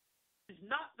is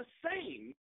not the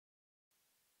same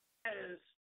as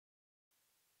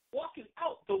walking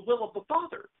out the will of the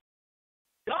Father.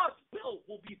 God's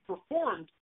will be performed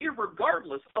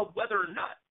irregardless of whether or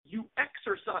not you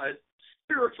exercise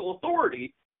spiritual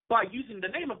authority by using the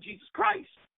name of Jesus Christ.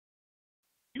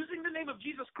 Using the name of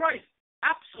Jesus Christ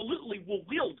absolutely will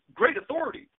wield great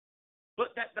authority, but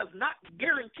that does not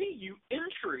guarantee you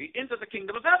entry into the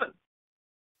kingdom of heaven.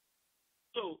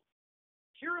 So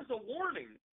here is a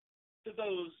warning to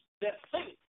those that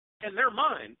think in their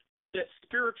mind that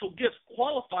spiritual gifts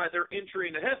qualify their entry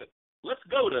into heaven. Let's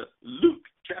go to Luke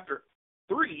chapter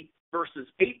 3, verses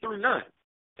 8 through 9.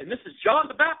 And this is John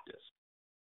the Baptist.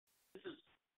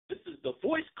 This is the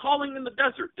voice calling in the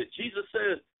desert that Jesus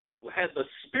said had the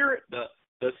spirit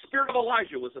of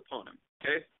Elijah was upon him.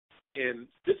 Okay? And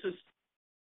this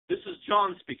is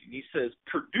John speaking. He says,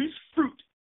 produce fruit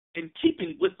in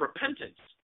keeping with repentance,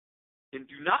 and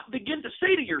do not begin to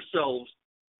say to yourselves,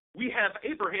 we have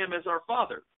Abraham as our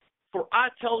father. For I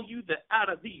tell you that out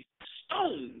of these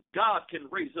stones God can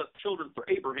raise up children for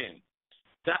Abraham.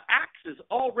 The axe is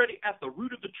already at the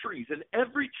root of the trees, and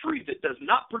every tree that does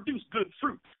not produce good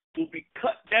fruit will be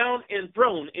cut down and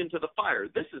thrown into the fire.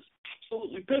 This is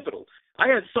absolutely pivotal. I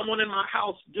had someone in my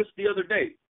house just the other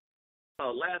day,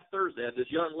 last Thursday. I had this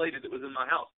young lady that was in my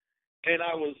house, and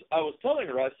I was telling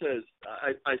her, I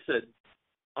said,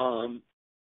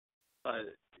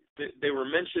 they were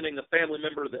mentioning a family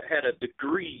member that had a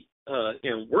degree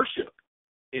in worship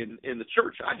in the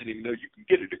church. I didn't even know you could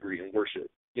get a degree in worship,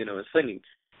 in singing,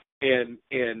 and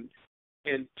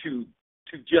to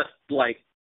just like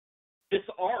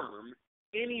disarm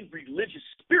any religious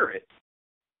spirit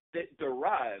that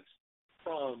derives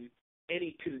from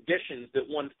any conditions that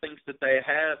one thinks that they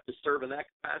have to serve in that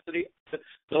capacity. The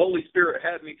Holy Spirit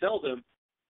had me tell them,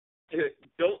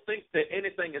 don't think that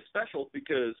anything is special,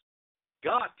 because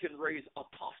God can raise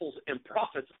apostles and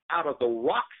prophets out of the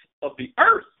rocks of the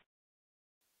earth.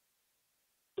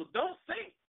 So don't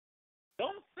think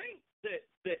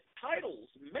that titles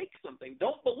make something.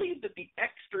 Don't believe that the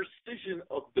exorcism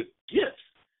of the gifts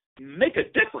make a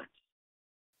difference.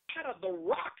 Out of the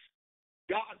rocks,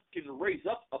 God can raise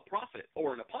up a prophet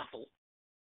or an apostle.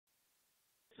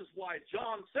 This is why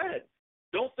John said,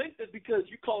 don't think that because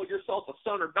you call yourself a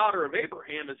son or daughter of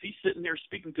Abraham, as he's sitting there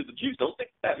speaking to the Jews, don't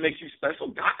think that makes you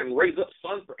special. God can raise up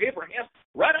sons for Abraham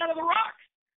right out of the rocks.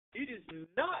 It is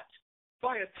not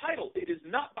by a title. It is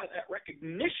not by that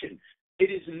recognition.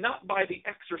 It is not by the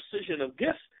exorcism of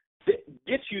gifts that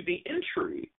gets you the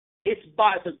entry, it's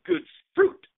by the good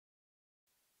fruit.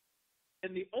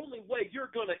 And the only way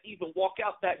you're going to even walk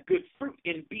out that good fruit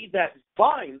and be that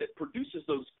vine that produces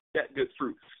that good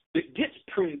fruit, that gets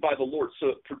pruned by the Lord so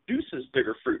it produces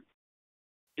bigger fruit,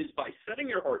 is by setting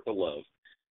your heart to love,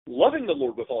 loving the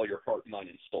Lord with all your heart, mind,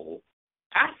 and soul,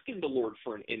 asking the Lord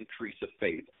for an increase of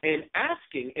faith, and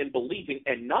asking and believing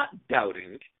and not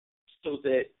doubting, so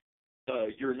that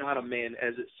you're not a man,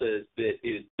 as it says, that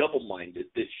is double-minded,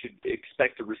 that should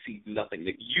expect to receive nothing,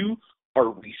 that you are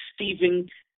receiving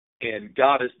and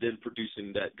God is then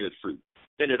producing that good fruit.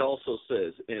 Then it also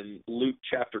says in Luke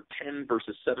chapter 10,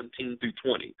 verses 17 through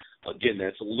 20. Again,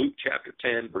 that's Luke chapter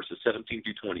 10, verses 17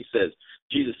 through 20.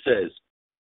 Jesus says,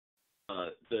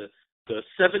 the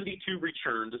 72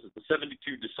 returned. This is the 72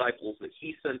 disciples that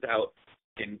he sent out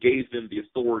and gave them the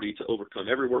authority to overcome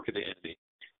every work of the enemy.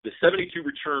 The 72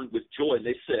 returned with joy, and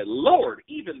they said, Lord,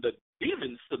 even the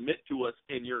demons submit to us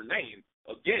in your name.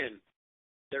 Again,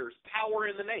 there's power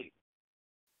in the name.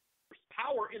 There's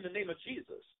power in the name of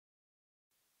Jesus.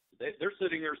 They're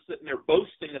sitting there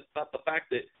boasting about the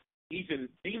fact that even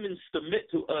demons submit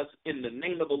to us in the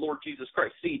name of the Lord Jesus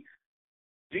Christ. See,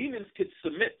 demons could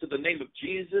submit to the name of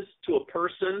Jesus to a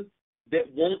person that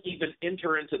won't even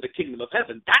enter into the kingdom of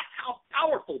heaven. That's how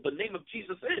powerful the name of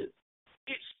Jesus is.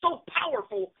 It's so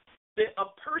powerful that a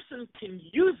person can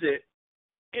use it.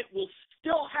 It will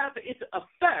still have its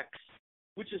effects,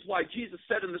 which is why Jesus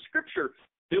said in the scripture,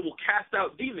 they will cast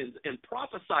out demons and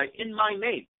prophesy in my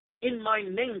name. In my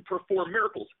name perform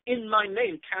miracles. In my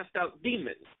name cast out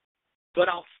demons. But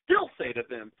I'll still say to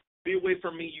them, be away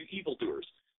from me, you evildoers.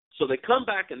 So they come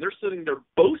back and they're sitting there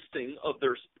boasting of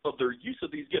their use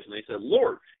of these gifts. And they said,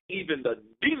 Lord, even the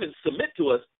demons submit to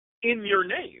us in your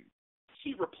name.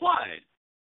 He replied,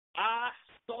 I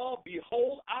saw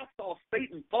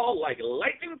Satan fall like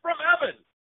lightning from heaven.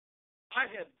 I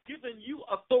have given you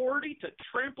authority to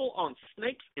trample on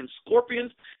snakes and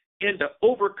scorpions and to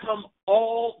overcome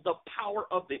all the power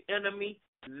of the enemy.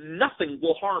 Nothing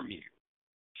will harm you.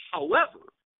 However,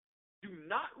 do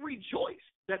not rejoice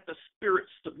that the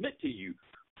spirits submit to you,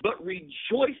 but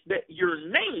rejoice that your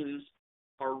names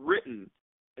are written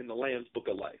in the Lamb's Book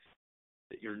of Life,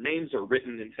 that your names are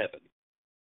written in heaven.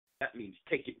 That means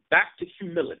take it back to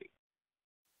humility.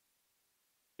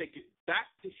 Take it back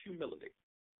to humility.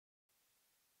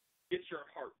 Get your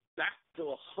heart back to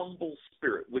a humble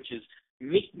spirit, which is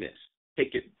meekness.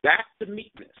 Take it back to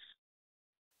meekness.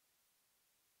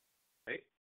 Right?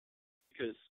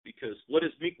 Because what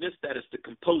is meekness? That is to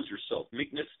compose yourself.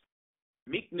 Meekness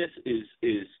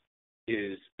is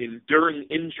enduring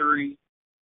injury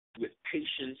with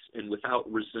patience and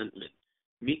without resentment.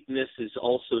 Meekness is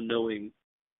also knowing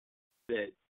that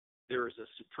there is a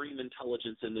supreme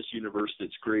intelligence in this universe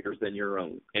that's greater than your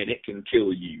own, and it can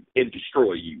kill you and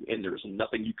destroy you, and there's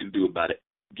nothing you can do about it.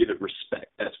 Give it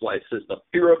respect. That's why it says the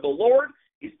fear of the Lord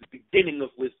is the beginning of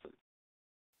wisdom.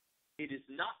 It is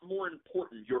not more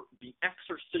important, the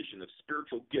exercision of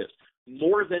spiritual gifts,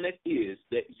 more than it is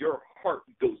that your heart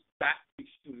goes back to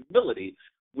humility,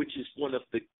 which is one of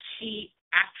the key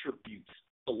attributes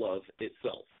to love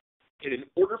itself. And in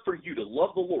order for you to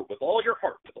love the Lord with all your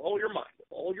heart, with all your mind, with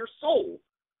all your soul,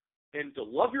 and to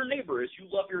love your neighbor as you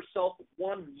love yourself,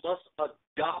 one must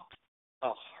adopt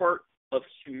a heart of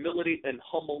humility and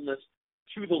humbleness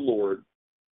to the Lord,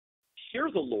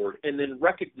 hear the Lord, and then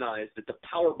recognize that the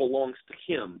power belongs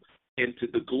to him and to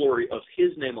the glory of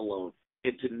his name alone,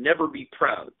 and to never be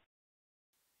proud.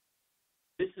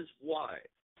 This is why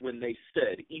when they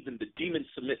said, even the demons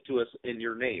submit to us in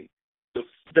your name, the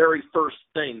very first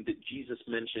thing that Jesus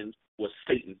mentioned was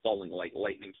Satan falling like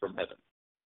lightning from heaven.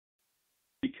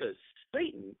 Because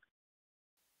Satan,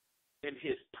 in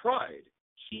his pride,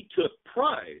 he took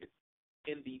pride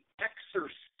in the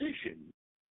exorcism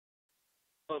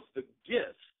of the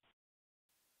gifts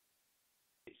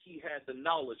that he had the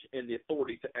knowledge and the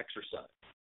authority to exercise.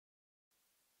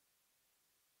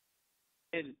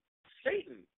 And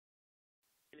Satan,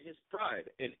 in his pride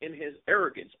and in his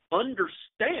arrogance,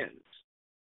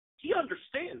 he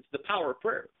understands the power of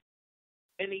prayer,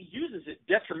 and he uses it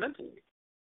detrimentally.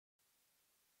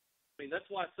 I mean, that's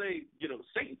why I say,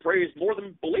 Satan prays more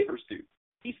than believers do.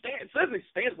 He stands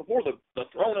before the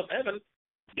throne of heaven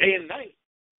day and night,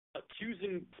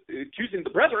 accusing the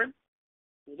brethren.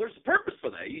 Well, there's a purpose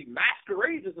for that. He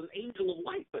masquerades as an angel of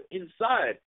light, but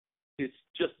inside it's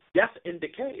just death and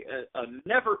decay, a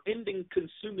never-ending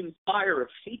consuming fire of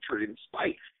hatred and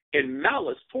spite and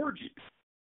malice towards you.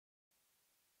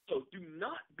 So do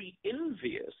not be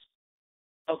envious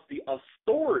of the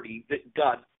authority that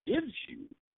God gives you,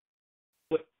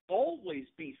 but always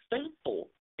be thankful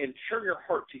and turn your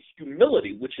heart to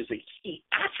humility, which is a key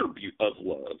attribute of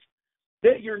love,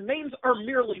 that your names are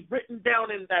merely written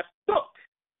down in that book,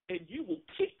 and you will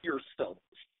keep yourself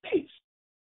safe,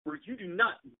 where you do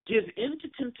not give in to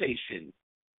temptation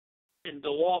and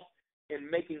go off and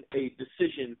making a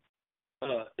decision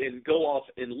and go off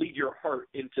and lead your heart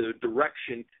into a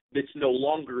direction that's no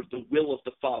longer the will of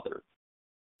the Father.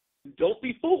 Don't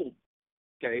be fooled,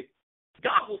 okay?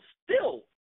 God will still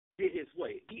get his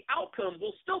way. The outcome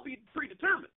will still be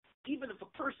predetermined, even if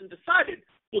a person decided,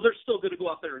 well, they're still going to go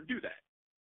out there and do that.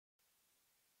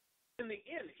 In the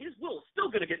end, his will is still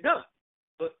going to get done,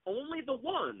 but only the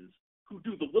ones who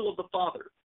do the will of the Father.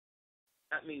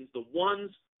 That means the ones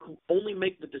who only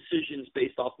make the decisions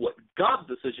based off what God's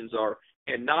decisions are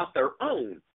and not their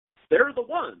own. They're the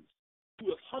ones who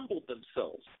have humbled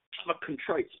themselves, have a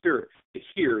contrite spirit to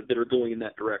hear that are going in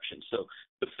that direction. So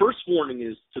the first warning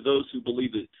is to those who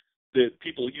believe that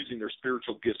people using their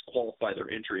spiritual gifts qualify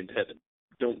their entry into heaven.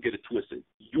 Don't get it twisted.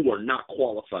 You are not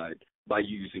qualified by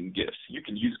using gifts. You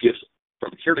can use gifts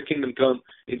from here to kingdom come,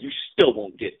 and you still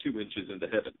won't get 2 inches into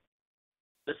heaven.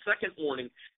 The second warning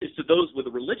is to those with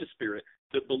a religious spirit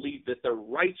that believe that their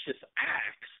righteous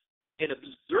acts and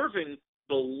observing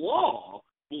the law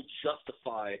will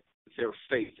justify their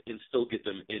faith and still get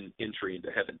them in entry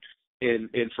into heaven.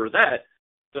 And for that,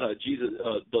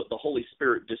 the Holy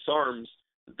Spirit disarms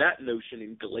that notion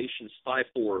in Galatians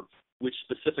 5:4, which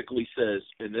specifically says,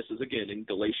 and this is again in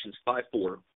Galatians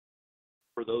 5:4,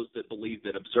 for those that believe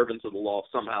that observance of the law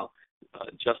somehow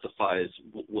justifies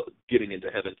getting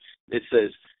into heaven. It says,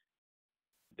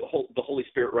 the Holy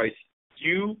Spirit writes,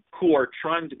 you who are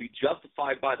trying to be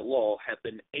justified by the law have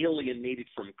been alienated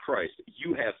from Christ.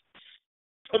 You have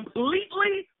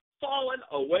completely fallen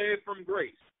away from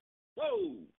grace.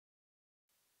 Whoa,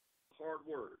 hard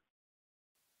word.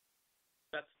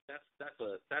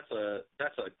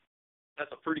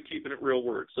 That's a pretty keeping it real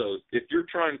word. So if you're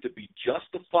trying to be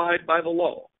justified by the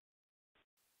law,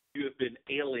 you have been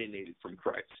alienated from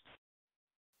Christ,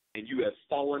 and you have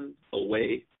fallen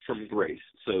away from grace.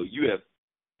 So you have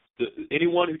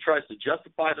anyone who tries to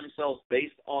justify themselves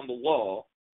based on the law,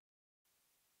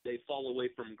 they fall away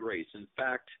from grace. In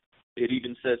fact, it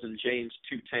even says in James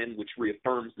 2:10, which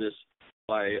reaffirms this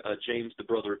by James, the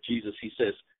brother of Jesus, he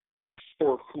says,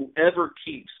 for whoever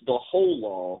keeps the whole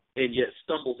law and yet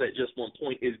stumbles at just one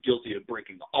point is guilty of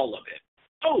breaking all of it.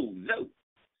 Oh, no.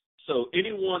 So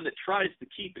anyone that tries to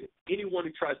keep it, anyone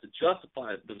who tries to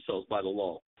justify themselves by the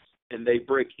law, and they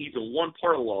break even one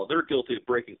part of the law, they're guilty of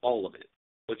breaking all of it.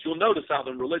 But you'll notice how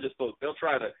the religious folk, they'll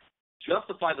try to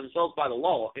justify themselves by the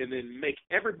law and then make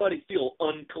everybody feel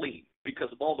unclean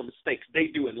because of all the mistakes they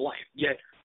do in life. Yet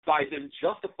by them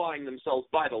justifying themselves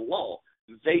by the law,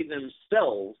 they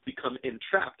themselves become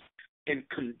entrapped and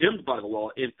condemned by the law.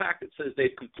 In fact, it says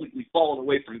they've completely fallen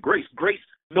away from grace. Grace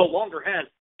no longer has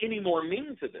any more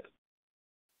meaning to them.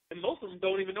 And most of them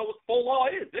don't even know what full law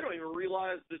is. They don't even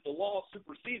realize that the law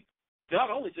supersedes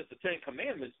not only just the Ten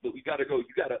Commandments, but you got to go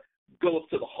up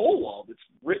to the whole law that's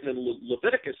written in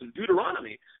Leviticus and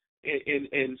Deuteronomy.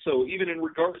 And so even in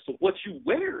regards to what you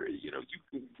wear, you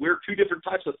can wear 2 different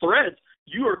types of threads.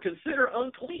 You are considered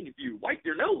unclean. If you wipe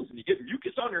your nose and you get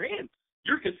mucus on your hand,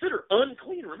 you're considered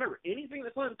unclean. Remember, anything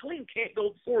that's unclean can't go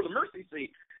before the mercy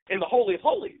seat in the Holy of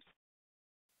Holies.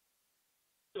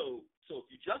 So if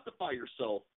you justify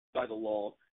yourself by the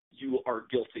law, you are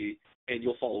guilty and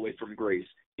you'll fall away from grace.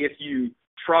 If you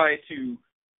try to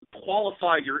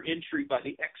qualify your entry by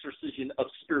the exorcism of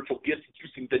spiritual gifts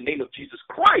using the name of Jesus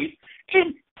Christ,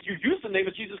 and you use the name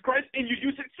of Jesus Christ and you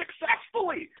use it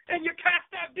successfully, and you cast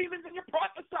out demons and you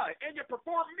prophesy and you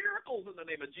perform miracles in the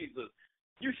name of Jesus,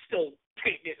 you still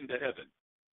can't get into heaven.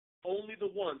 Only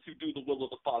the ones who do the will of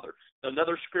the Father.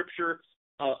 Another scripture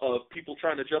of people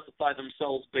trying to justify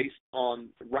themselves based on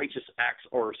righteous acts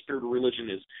or spirit of religion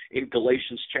is in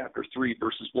Galatians chapter 3,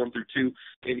 verses 1 through 2.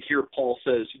 And here Paul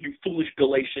says, you foolish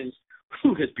Galatians,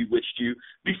 who has bewitched you?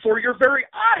 Before your very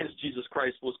eyes, Jesus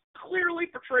Christ was clearly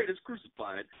portrayed as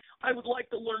crucified. I would like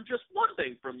to learn just one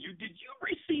thing from you. Did you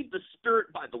receive the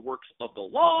Spirit by the works of the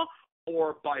law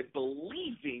or by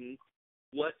believing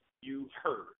what you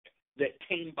heard that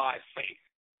came by faith?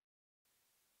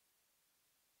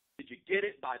 Did you get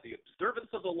it by the observance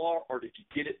of the law, or did you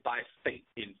get it by faith?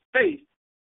 And faith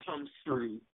comes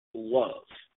through love.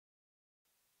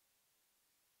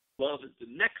 Love is the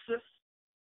nexus.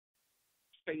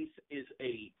 Faith is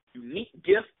a unique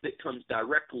gift that comes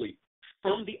directly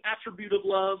from the attribute of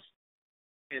love.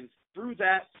 And through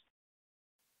that,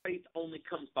 faith only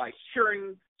comes by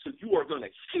hearing. So you are going to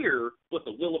hear what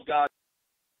the will of God is.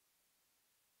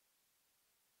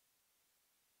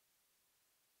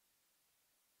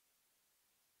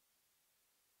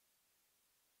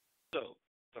 So,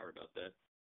 sorry about that.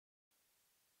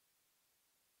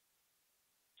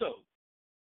 So,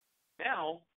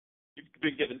 now you've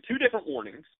been given two different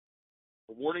warnings.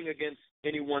 A warning against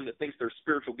anyone that thinks their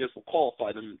spiritual gifts will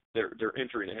qualify them, their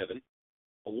entry into heaven.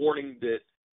 A warning that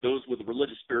those with a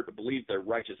religious spirit that believe their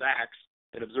righteous acts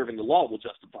and observing the law will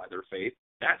justify their faith.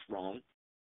 That's wrong.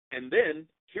 And then,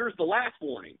 here's the last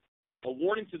warning. A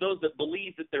warning to those that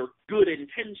believe that their good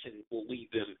intentions will lead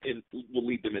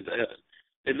them into heaven.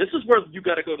 And this is where you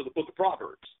got to go to the book of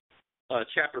Proverbs,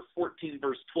 chapter 14,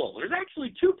 verse 12. There's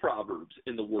actually two Proverbs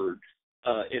in the Word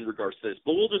in regards to this,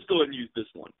 but we'll just go ahead and use this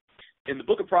one. In the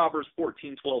book of Proverbs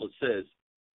 14:12, it says,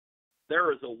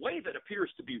 "There is a way that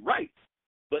appears to be right,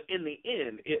 but in the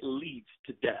end it leads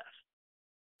to death."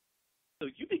 So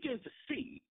you begin to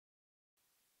see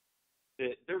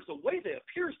that there's a way that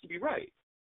appears to be right,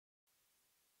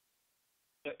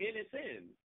 but in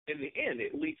the end,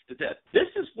 it leads to death. This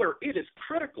is where it is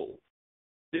critical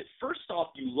that first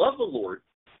off, you love the Lord,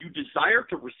 you desire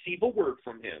to receive a word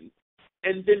from Him,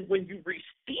 and then when you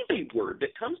receive a word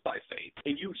that comes by faith,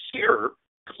 and you hear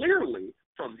clearly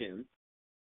from Him,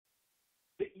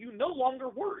 that you no longer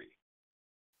worry.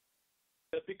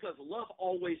 Because love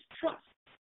always trusts,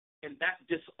 and that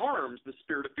disarms the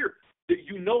spirit of fear. That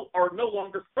you are no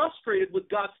longer frustrated with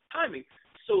God's timing.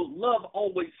 So love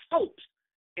always hopes,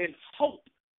 and hope,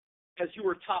 as you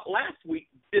were taught last week,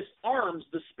 disarms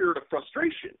the spirit of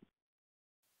frustration.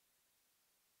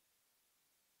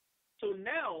 So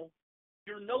now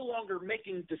you're no longer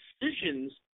making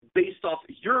decisions based off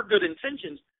your good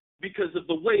intentions because of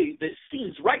the way that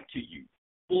seems right to you.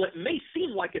 Well, it may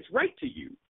seem like it's right to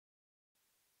you,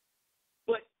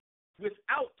 but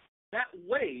without that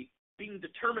way being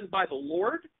determined by the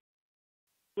Lord,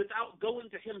 without going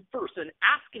to Him first and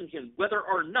asking Him whether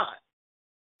or not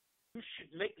you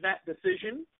should make that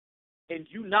decision, and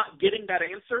you not getting that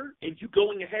answer, and you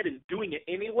going ahead and doing it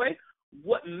anyway,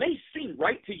 what may seem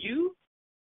right to you,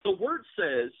 the Word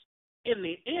says, in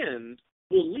the end,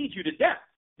 will lead you to death.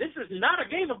 This is not a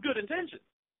game of good intentions.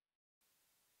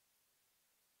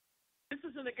 This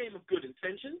isn't a game of good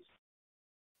intentions.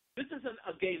 This isn't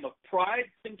a game of pride,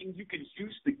 thinking you can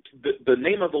use the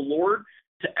name of the Lord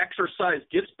to exercise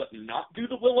gifts but not do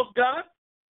the will of God.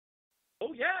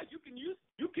 Oh yeah, you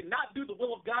cannot do the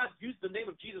will of God, use the name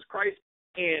of Jesus Christ,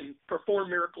 and perform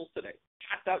miracles today.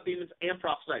 Cast out demons and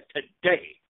prophesy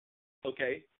today.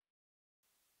 Okay?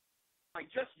 By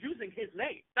just using His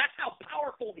name. That's how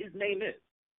powerful His name is.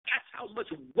 That's how much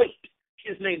weight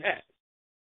His name has.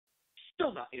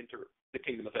 Still not enter the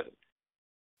kingdom of heaven.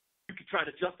 You can try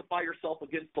to justify yourself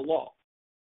against the law.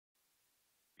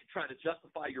 You can try to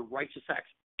justify your righteous acts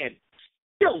and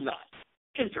still not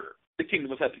enter the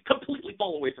kingdom of heaven. Completely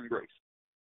fall away from grace.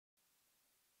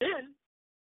 Then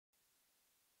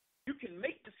you can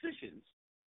make decisions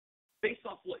based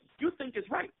off what you think is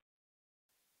right.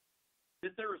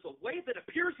 That there is a way that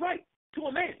appears right to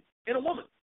a man and a woman.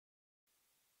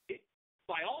 It,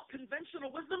 by all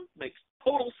conventional wisdom, makes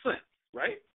total sense,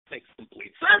 right? Makes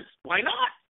complete sense. Why not?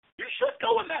 You should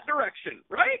go in that direction,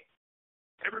 right?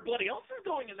 Everybody else is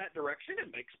going in that direction.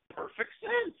 It makes perfect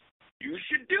sense. You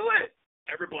should do it.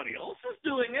 Everybody else is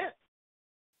doing it.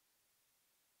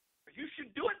 You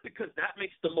should do it because that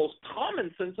makes the most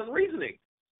common sense and reasoning.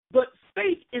 But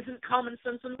faith isn't common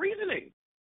sense and reasoning.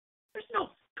 There's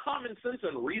no common sense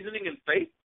and reasoning in faith.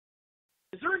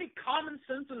 Is there any common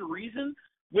sense and reason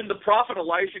when the prophet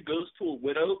Elijah goes to a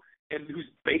widow and who's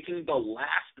baking the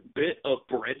last bit of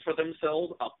bread for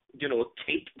themselves, a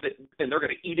cake, and they're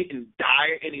going to eat it and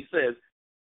die, and he says,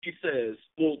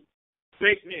 well,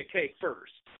 bake me a cake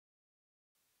first.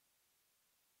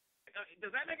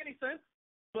 Does that make any sense?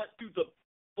 But through the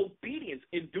obedience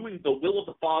in doing the will of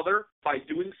the Father, by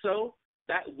doing so,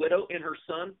 that widow and her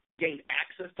son gained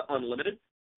access to unlimited.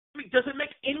 I mean, does it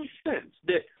make any sense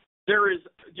that there is,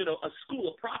 a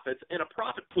school of prophets, and a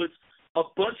prophet puts a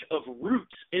bunch of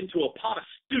roots into a pot of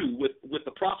stew with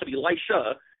the prophet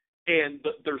Elisha, and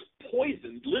there's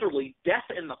poison, literally death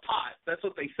in the pot. That's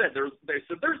what they said. They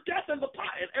said there's death in the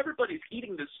pot, and everybody's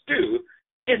eating the stew,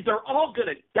 and they're all going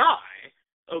to die,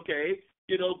 okay,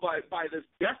 by this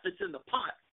death that's in the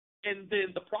pot. And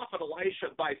then the prophet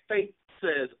Elisha, by faith,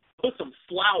 says, put some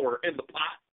flour in the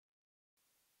pot.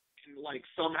 And,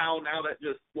 somehow now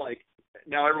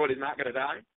everybody's not going to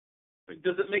die?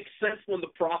 Does it make sense when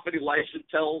the prophet Elisha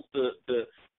tells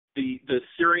the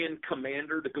Syrian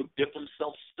commander to go dip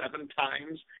himself 7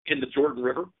 times in the Jordan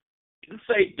River? He didn't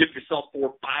say dip yourself 4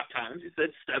 or 5 times. He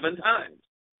said 7 times.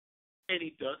 And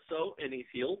he does so, and he's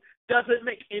healed. Does it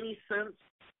make any sense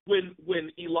when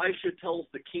Elisha tells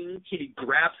the king he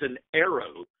grabs an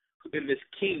arrow, and this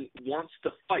king wants to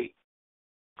fight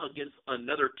against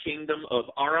another kingdom of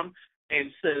Aram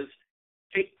and says,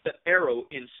 take the arrow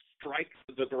and strike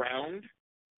the ground.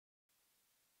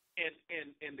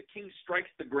 And the king strikes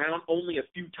the ground only a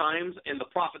few times, and the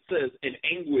prophet says in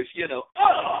anguish,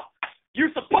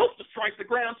 you're supposed to strike the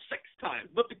ground 6 times,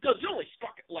 but because you only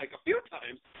struck it like a few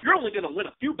times, you're only going to win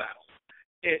a few battles.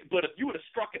 But if you would have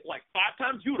struck it like 5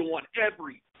 times, you would have won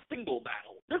every single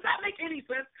battle. Does that make any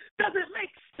sense? Does it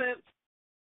make sense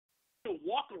to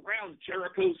walk around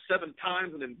Jericho 7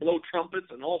 times and then blow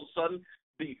trumpets, and all of a sudden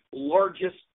the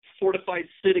largest fortified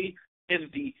city in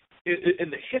the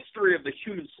history of the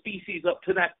human species up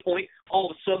to that point, all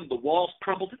of a sudden the walls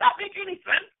crumble? Does that make any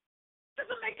sense?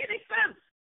 Doesn't make any sense.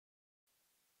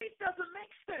 It doesn't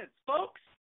make sense, folks.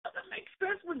 It doesn't make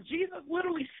sense when Jesus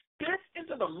literally spits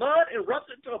into the mud and rubs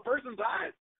it into a person's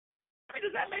eyes. I mean,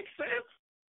 does that make sense?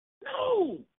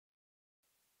 No.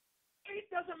 It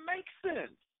doesn't make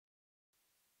sense.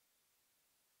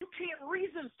 You can't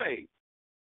reason faith.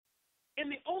 And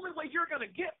the only way you're going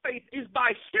to get faith is by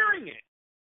hearing it.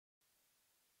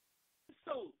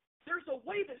 So there's a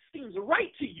way that seems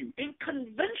right to you. In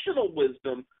conventional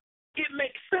wisdom, it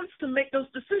makes sense to make those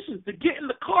decisions, to get in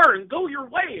the car and go your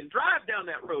way and drive down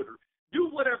that road or do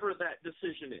whatever that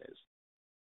decision is.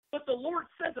 But the Lord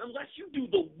says, unless you do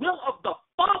the will of the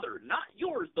Father, not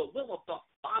yours, the will of the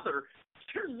Father,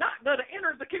 you're not going to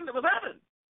enter the kingdom of heaven.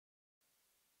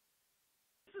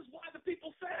 This is why the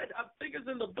people said, I think it's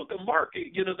in the book of Mark,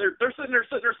 they're sitting there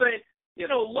saying,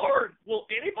 Lord, will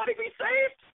anybody be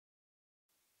saved?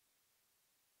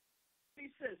 He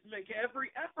says, make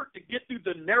every effort to get through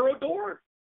the narrow door.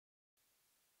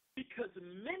 Because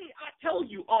many, I tell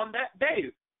you, on that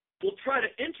day will try to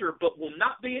enter but will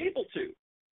not be able to.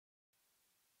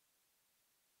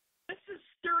 This is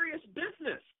serious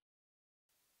business.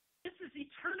 This is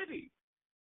eternity.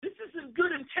 This isn't good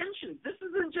intentions. This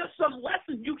isn't just some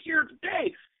lesson you hear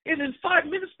today, and in 5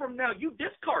 minutes from now you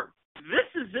discard. This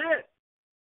is it.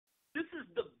 This is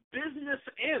the business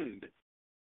end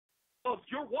of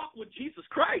your walk with Jesus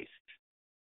Christ.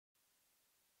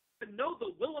 To know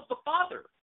the will of the Father.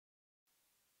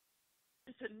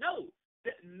 And to know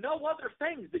that no other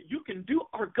things that you can do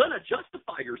are going to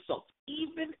justify yourself.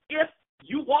 Even if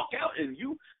you walk out and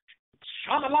you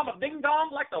shamalama ding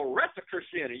dong like the rest of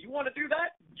Christianity. You want to do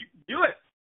that? You do it.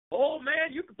 Oh,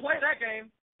 man, you can play that game.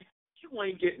 You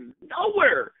ain't getting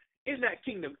nowhere in that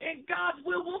kingdom. And God's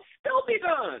will still be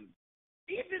done.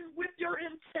 Even with your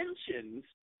intentions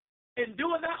and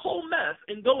doing that whole mess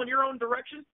and going your own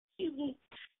direction, he will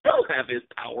still have his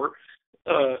power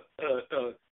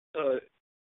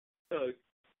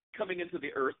coming into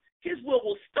the earth. His will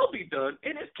still be done,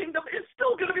 and his kingdom is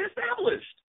still going to be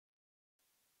established.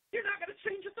 You're not going to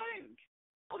change a thing.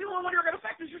 The only one you're going to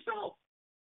affect is yourself.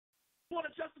 You want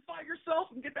to justify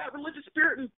yourself and get that religious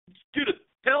spirit and to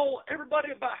tell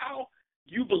everybody about how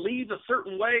you believe a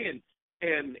certain way and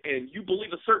you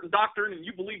believe a certain doctrine and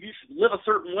you believe you should live a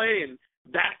certain way and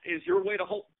that is your way to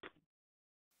hope.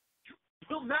 You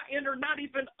will not enter not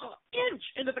even an inch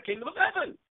into the kingdom of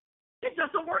heaven. It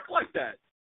doesn't work like that.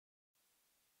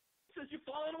 It says you've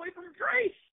fallen away from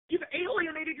grace. You've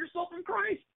alienated yourself from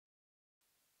Christ.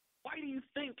 Why do you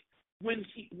think when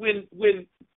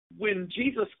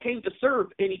Jesus came to serve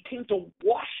and he came to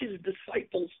wash his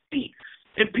disciples' feet,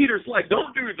 and Peter's like,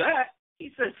 don't do that.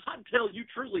 He says, I tell you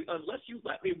truly, unless you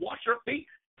let me wash your feet,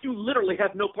 you literally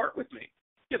have no part with me.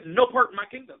 You have no part in my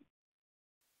kingdom.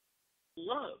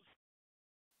 Love.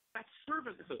 That's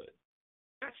servanthood.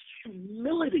 That's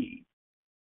humility.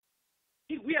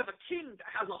 See, we have a king that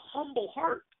has a humble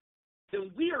heart.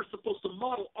 Then we are supposed to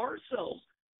model ourselves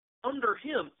under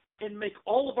him and make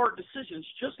all of our decisions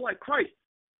just like Christ,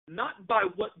 not by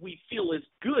what we feel is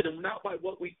good and not by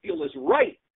what we feel is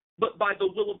right, but by the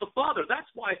will of the Father. That's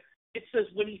why it says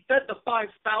when he fed the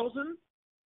 5,000,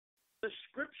 the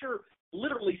scripture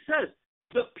literally says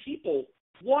the people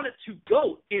wanted to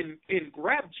go and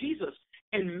grab Jesus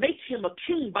and make him a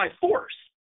king by force.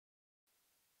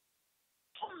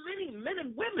 How many men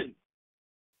and women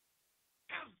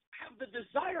have the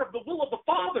desire of the will of the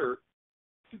Father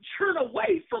to turn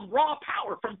away from raw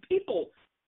power, from people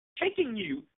taking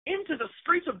you into the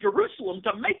streets of Jerusalem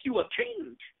to make you a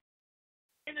king?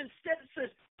 And instead it says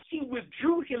he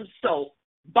withdrew himself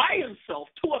by himself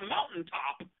to a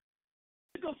mountaintop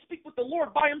to go speak with the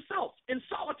Lord by himself in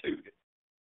solitude.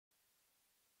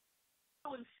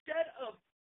 So instead of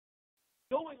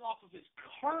going off of his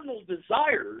carnal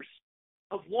desires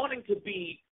of wanting to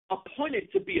be appointed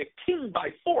to be a king by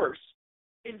force,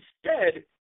 instead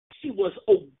he was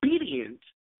obedient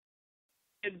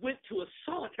and went to a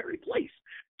solitary place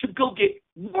to go get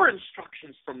more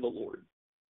instructions from the Lord.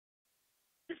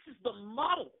 This is the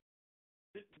model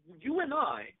that you and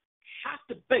I have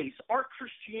to base our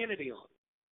Christianity on.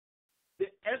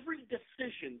 That every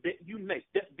decision that you make,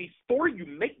 that before you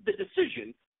make the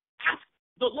decision, ask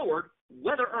the Lord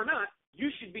whether or not you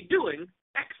should be doing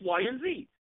X, Y, and Z.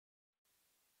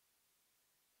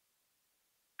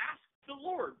 Ask the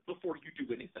Lord before you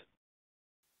do anything.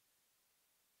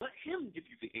 Let Him give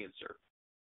you the answer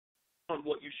on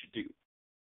what you should do.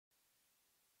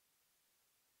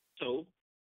 So,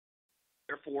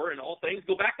 therefore, in all things,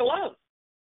 go back to love.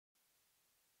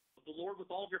 Love the Lord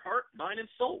with all of your heart, mind, and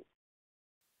soul.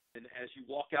 And as you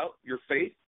walk out your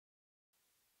faith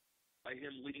by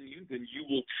Him leading you, then you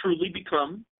will truly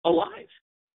become alive.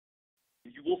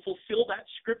 You will fulfill that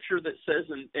scripture that says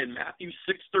in Matthew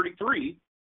 6:33,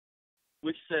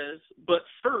 which says, but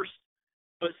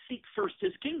seek first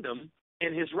His kingdom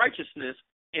and His righteousness,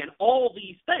 and all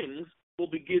these things will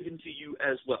be given to you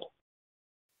as well.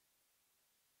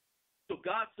 So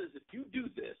God says, if you do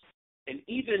this, and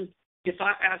even if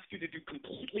I ask you to do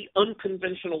completely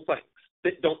unconventional things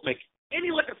that don't make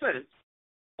any lick of sense,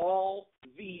 all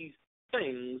these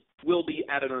things will be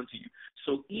added unto you.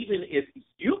 So even if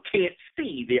you can't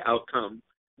see the outcome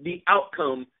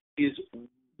is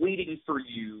waiting for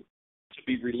you to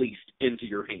be released into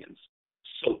your hands.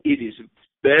 So it is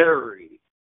very,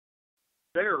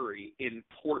 very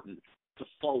important to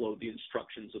follow the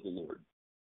instructions of the Lord.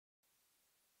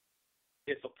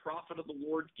 If a prophet of the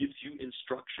Lord gives you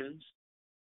instructions,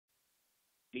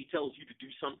 he tells you to do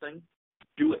something,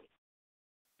 do it.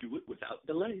 Do it without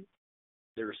delay.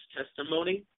 There's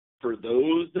testimony for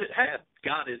those that have.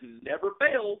 God has never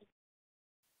failed.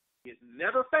 He has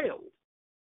never failed.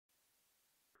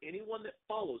 Anyone that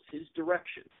follows His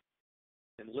direction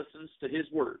and listens to His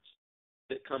words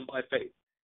that come by faith.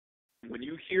 When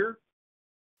you hear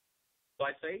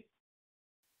by faith,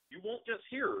 you won't just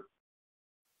hear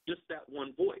just that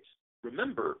one voice.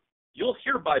 Remember, you'll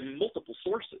hear by multiple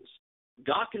sources.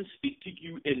 God can speak to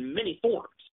you in many forms,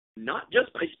 not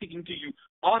just by speaking to you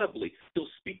audibly. He'll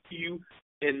speak to you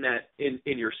in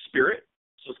your spirit.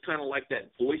 So it's kind of like that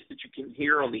voice that you can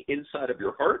hear on the inside of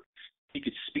your heart. He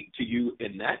could speak to you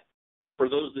in that. For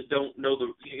those that don't know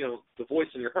the voice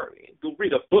in your heart, go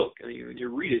read a book, and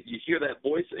you read it, you hear that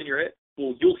voice in your head.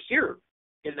 Well, you'll hear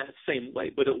in that same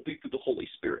way, but it'll be through the Holy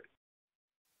Spirit.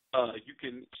 You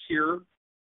can hear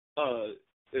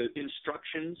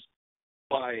instructions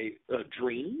by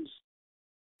dreams.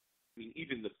 I mean,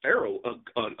 even the Pharaoh,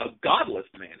 a godless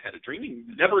man, had a dream.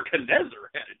 Even Nebuchadnezzar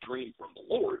had a dream from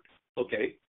the Lord.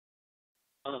 Okay.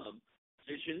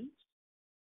 Visions.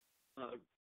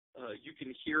 You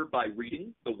can hear by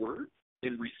reading the Word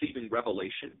and receiving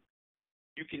revelation.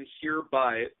 You can hear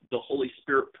by the Holy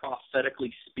Spirit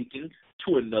prophetically speaking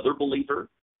to another believer,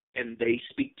 and they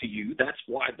speak to you. That's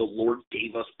why the Lord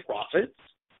gave us prophets.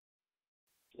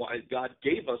 Why God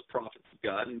gave us prophets of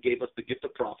God and gave us the gift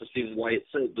of prophecy, and why it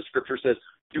says, the Scripture says,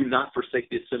 do not forsake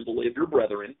the assembly of your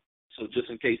brethren. So just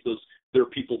in case there are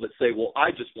people that say, well,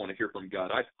 I just want to hear from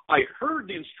God. I heard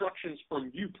the instructions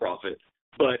from you, prophet,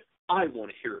 but I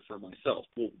want to hear it for myself.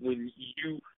 Well, when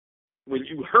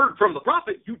you heard from the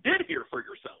prophet, you did hear for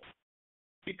yourself,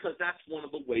 because that's one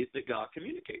of the ways that God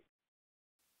communicates.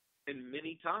 And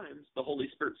many times the Holy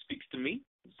Spirit speaks to me.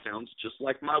 It sounds just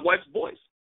like my wife's voice.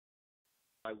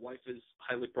 My wife is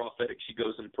highly prophetic. She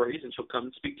goes and prays, and she'll come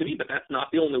and speak to me, but that's not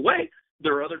the only way.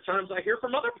 There are other times I hear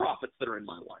from other prophets that are in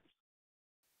my life.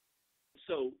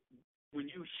 So when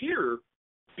you hear,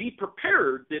 be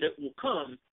prepared that it will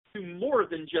come to more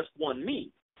than just one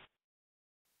me.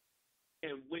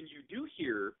 And when you do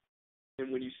hear,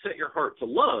 and when you set your heart to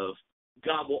love,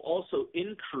 God will also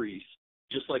increase,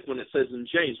 just like when it says in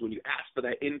James, when you ask for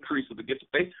that increase of the gift of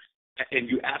faith, and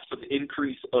you ask for the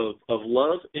increase of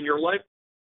love in your life,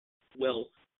 well,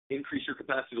 increase your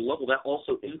capacity to love. Well, that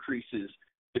also increases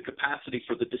the capacity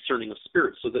for the discerning of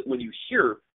spirits, so that when you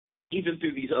hear, even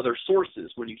through these other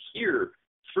sources, when you hear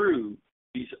through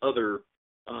these other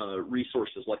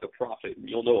resources like a prophet, and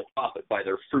you'll know a prophet by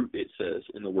their fruit, it says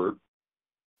in the Word,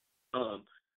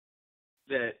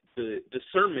 that the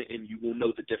discernment in you will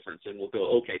know the difference and will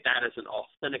go, okay, that is an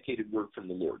authenticated word from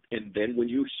the Lord. And then when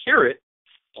you hear it,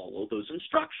 follow those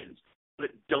instructions.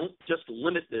 But don't just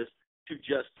limit this to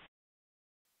just,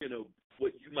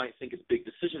 what you might think is big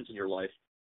decisions in your life.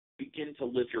 Begin to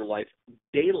live your life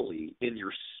daily in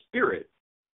your spirit,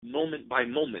 moment by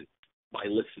moment, by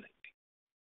listening.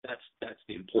 That's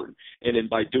the important. And then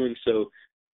by doing so,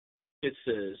 it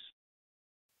says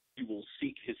you will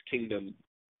seek His kingdom.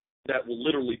 That will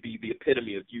literally be the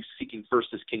epitome of you seeking first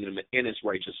His kingdom and His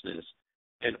righteousness,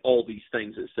 and all these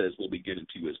things, it says, will be given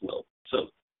to you as well. So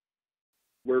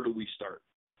where do we start?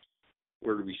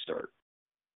 where do we start?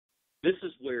 This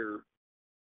is where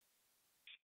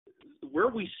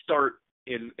we start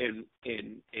in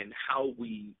how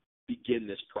we begin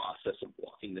this process of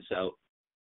walking this out.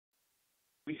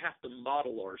 We have to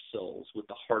model ourselves with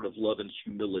the heart of love and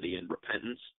humility and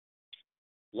repentance,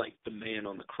 like the man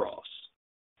on the cross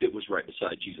that was right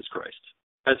beside Jesus Christ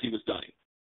as he was dying.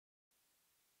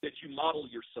 That you model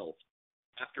yourself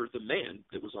after the man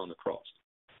that was on the cross,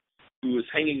 who was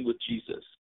hanging with Jesus.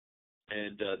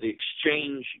 And the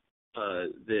exchange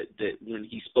that when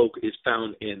he spoke is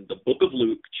found in the book of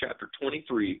Luke, chapter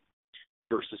 23,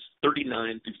 verses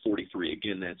 39 through 43.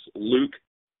 Again, that's Luke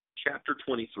chapter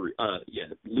 23.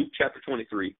 Luke chapter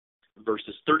 23,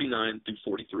 verses 39 through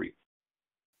 43.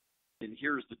 And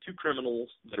here's the two criminals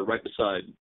that are right beside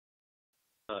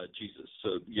Jesus.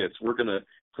 So yes, we're gonna.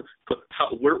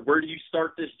 Where do you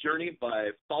start this journey? By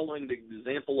following the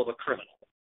example of a criminal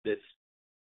that's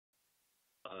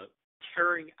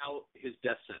carrying out his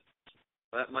death sentence.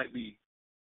 That might be.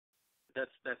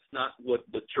 That's not what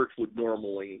the church would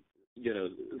normally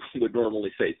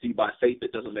say. See, by faith,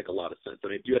 it doesn't make a lot of sense. I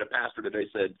mean, if you had a pastor today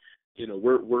said,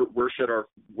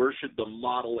 where should the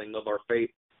modeling of our faith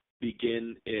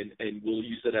begin, and we'll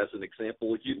use it as an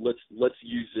example. Let's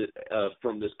use it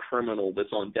from this criminal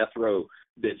that's on death row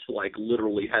that's like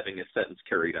literally having a sentence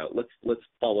carried out. Let's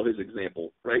follow his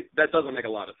example, right? That doesn't make a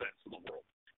lot of sense in the world,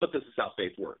 but this is how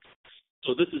faith works.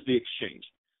 So this is the exchange.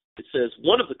 It says,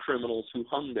 one of the criminals who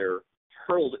hung there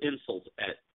hurled insults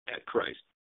at Christ.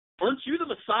 Aren't you the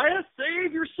Messiah?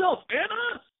 Save yourself and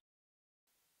us.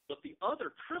 But the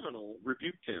other criminal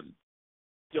rebuked him.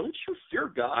 Don't you fear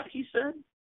God, he said?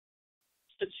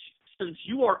 Since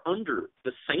you are under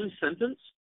the same sentence,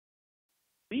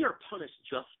 we are punished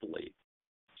justly,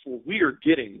 for we are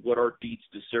getting what our deeds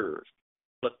deserve.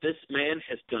 But this man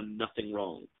has done nothing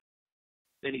wrong.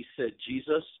 Then he said,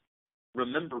 Jesus,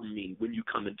 remember me when you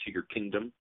come into your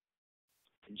kingdom.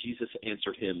 And Jesus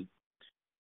answered him,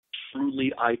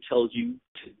 truly I tell you,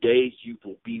 today you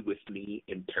will be with me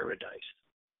in paradise.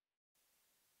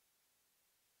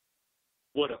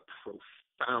 What a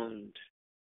profound,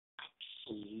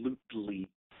 absolutely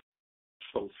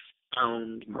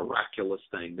profound, miraculous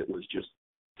thing that was just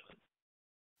done.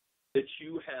 That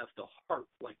you have the heart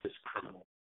like this criminal,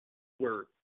 where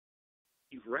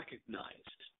he recognized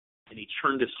and he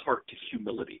turned his heart to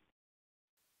humility,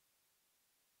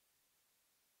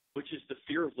 which is the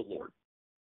fear of the Lord.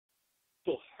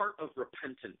 So a heart of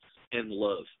repentance and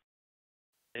love,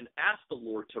 and ask the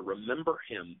Lord to remember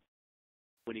him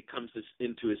when he comes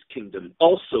into his kingdom,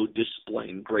 also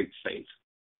displaying great faith.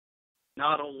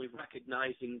 Not only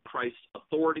recognizing Christ's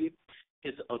authority,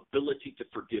 his ability to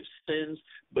forgive sins,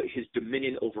 but his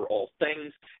dominion over all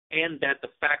things, and that the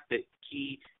fact that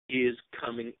he is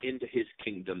coming into his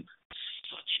kingdom.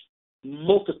 Such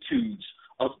multitudes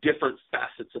of different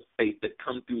facets of faith that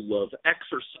come through love,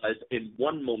 exercised in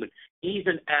one moment,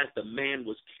 even as the man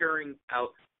was carrying out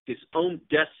his own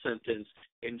death sentence,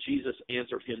 and Jesus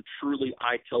answered him, truly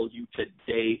I tell you,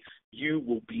 today you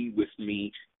will be with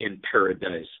me in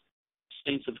paradise.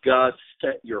 Saints of God,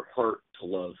 set your heart to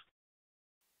love.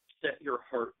 Set your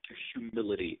heart to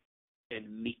humility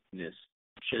and meekness,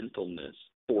 gentleness,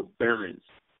 forbearance,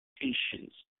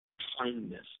 patience,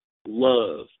 kindness,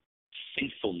 love,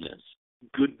 faithfulness,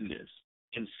 goodness,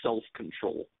 and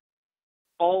self-control.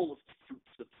 All of the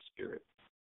fruits of the Spirit.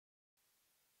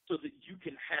 So that you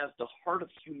can have the heart of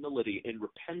humility and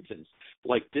repentance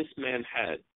like this man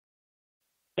had.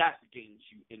 That gains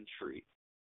you entry.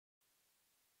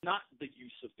 Not the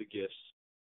use of the gifts.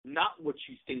 Not what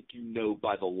you think you know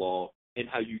by the law and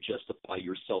how you justify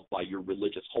yourself by your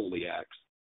religious holy acts.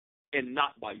 And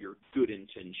not by your good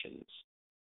intentions.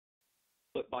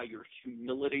 But by your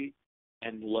humility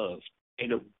and love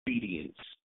and obedience.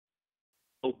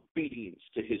 Obedience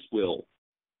to his will.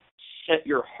 Set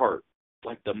your heart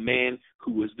like the man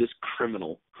who was this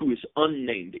criminal, who is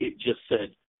unnamed. It just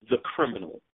said, the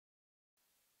criminal.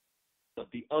 But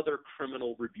the other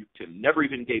criminal rebuked him, never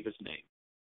even gave his name.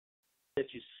 That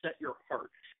you set your heart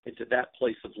into that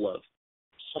place of love.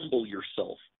 Humble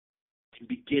yourself and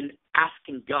begin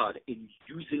asking God and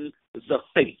using the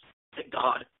faith that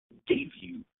God gave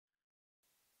you.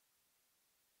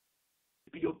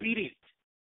 Be obedient,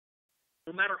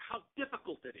 no matter how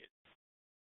difficult it is.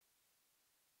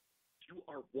 You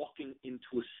are walking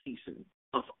into a season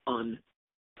of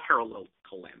unparalleled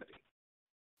calamity,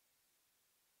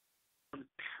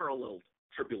 unparalleled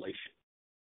tribulation,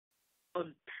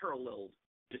 unparalleled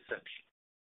deception,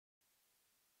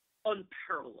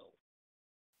 unparalleled.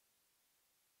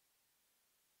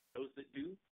 Those that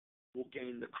do will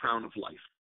gain the crown of life.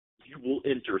 You will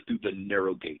enter through the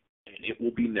narrow gate, and it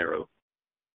will be narrow.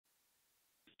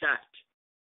 That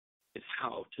is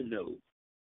how to know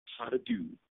how to do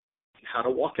and how to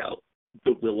walk out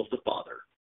the will of the Father.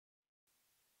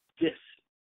 This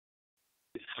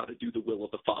is how to do the will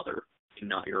of the Father and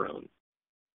not your own.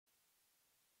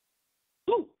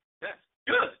 Ooh, that's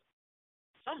good.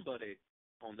 Somebody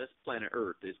on this planet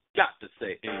Earth has got to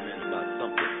say amen about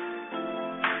something.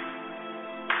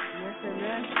 Yes,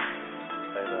 amen.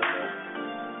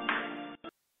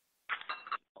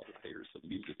 I'll hear some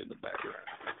music in the background.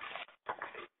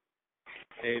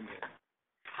 Amen.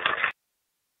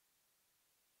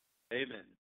 Amen.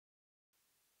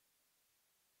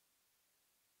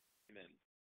 Amen.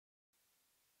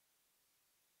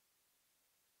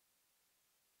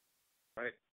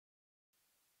 Right.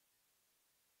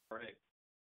 All right.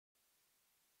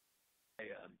 I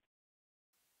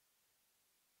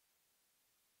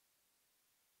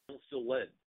don't feel led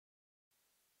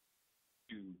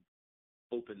to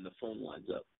open the phone lines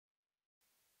up.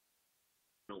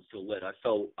 I don't feel led. I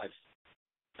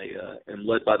am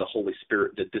led by the Holy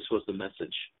Spirit that this was the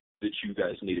message that you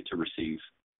guys needed to receive.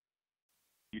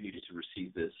 You needed to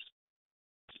receive this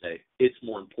today. It's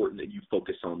more important that you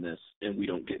focus on this and we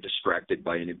don't get distracted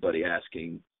by anybody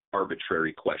asking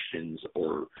arbitrary questions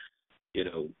or,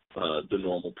 the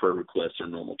normal prayer requests or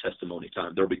normal testimony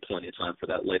time. There'll be plenty of time for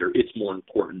that later. It's more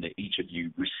important that each of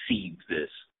you receive this.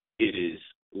 It is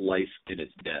life and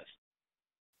it's death.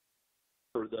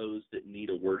 For those that need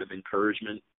a word of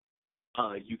encouragement,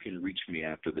 you can reach me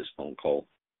after this phone call.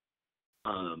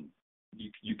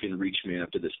 You can reach me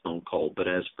after this phone call. But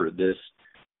as for this,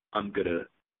 I'm gonna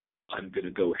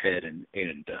go ahead and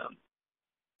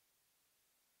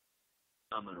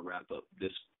I'm gonna wrap up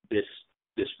this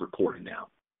recording now.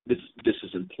 This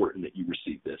is important that you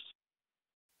receive this.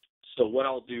 So what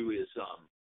I'll do is,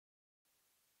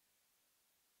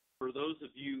 for those of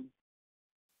you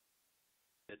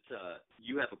that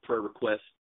you have a prayer request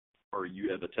or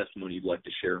you have a testimony you'd like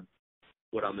to share,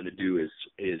 what I'm going to do is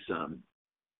if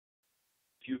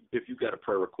you've got a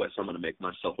prayer request, I'm going to make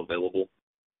myself available.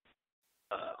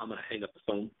 I'm going to hang up the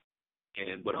phone,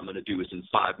 and what I'm going to do is in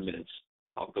 5 minutes,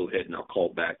 I'll go ahead and I'll call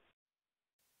back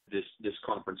this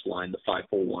conference line, the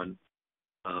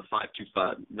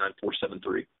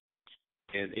 541-525-9473.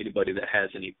 And anybody that has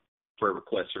any prayer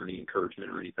requests or any encouragement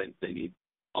or anything they need,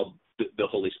 the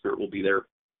Holy Spirit will be there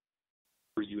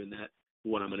for you in that.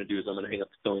 What I'm going to do is I'm going to hang up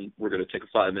the phone. We're going to take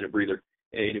a 5-minute breather.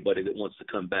 Anybody that wants to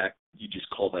come back, you just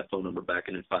call that phone number back,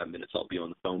 and in 5 minutes I'll be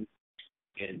on the phone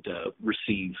and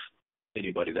receive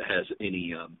anybody that has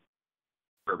any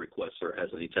prayer requests or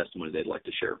has any testimony they'd like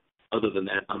to share. Other than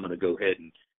that, I'm going to go ahead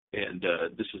and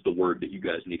this is the word that you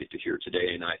guys needed to hear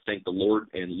today. And I thank the Lord.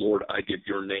 And Lord, I give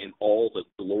your name all the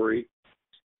glory.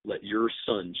 Let your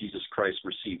Son, Jesus Christ,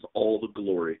 receive all the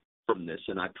glory from this.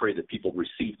 And I pray that people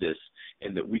receive this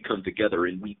and that we come together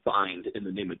and we bind, in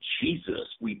the name of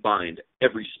Jesus, we bind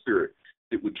every spirit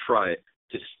that would try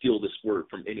to steal this word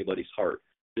from anybody's heart.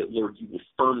 That, Lord, you will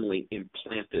firmly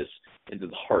implant this into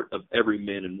the heart of every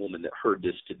man and woman that heard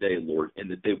this today, Lord, and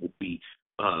that they will be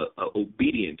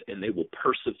obedient and they will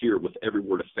persevere with every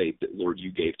word of faith that, Lord,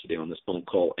 you gave today on this phone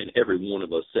call. And every one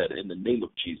of us said, in the name of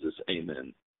Jesus,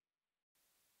 amen.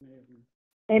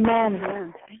 Amen.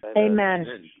 Amen. Amen.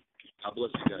 God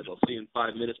bless you guys. I'll see you in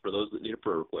 5 minutes for those that need a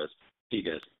prayer request. See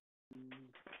you guys.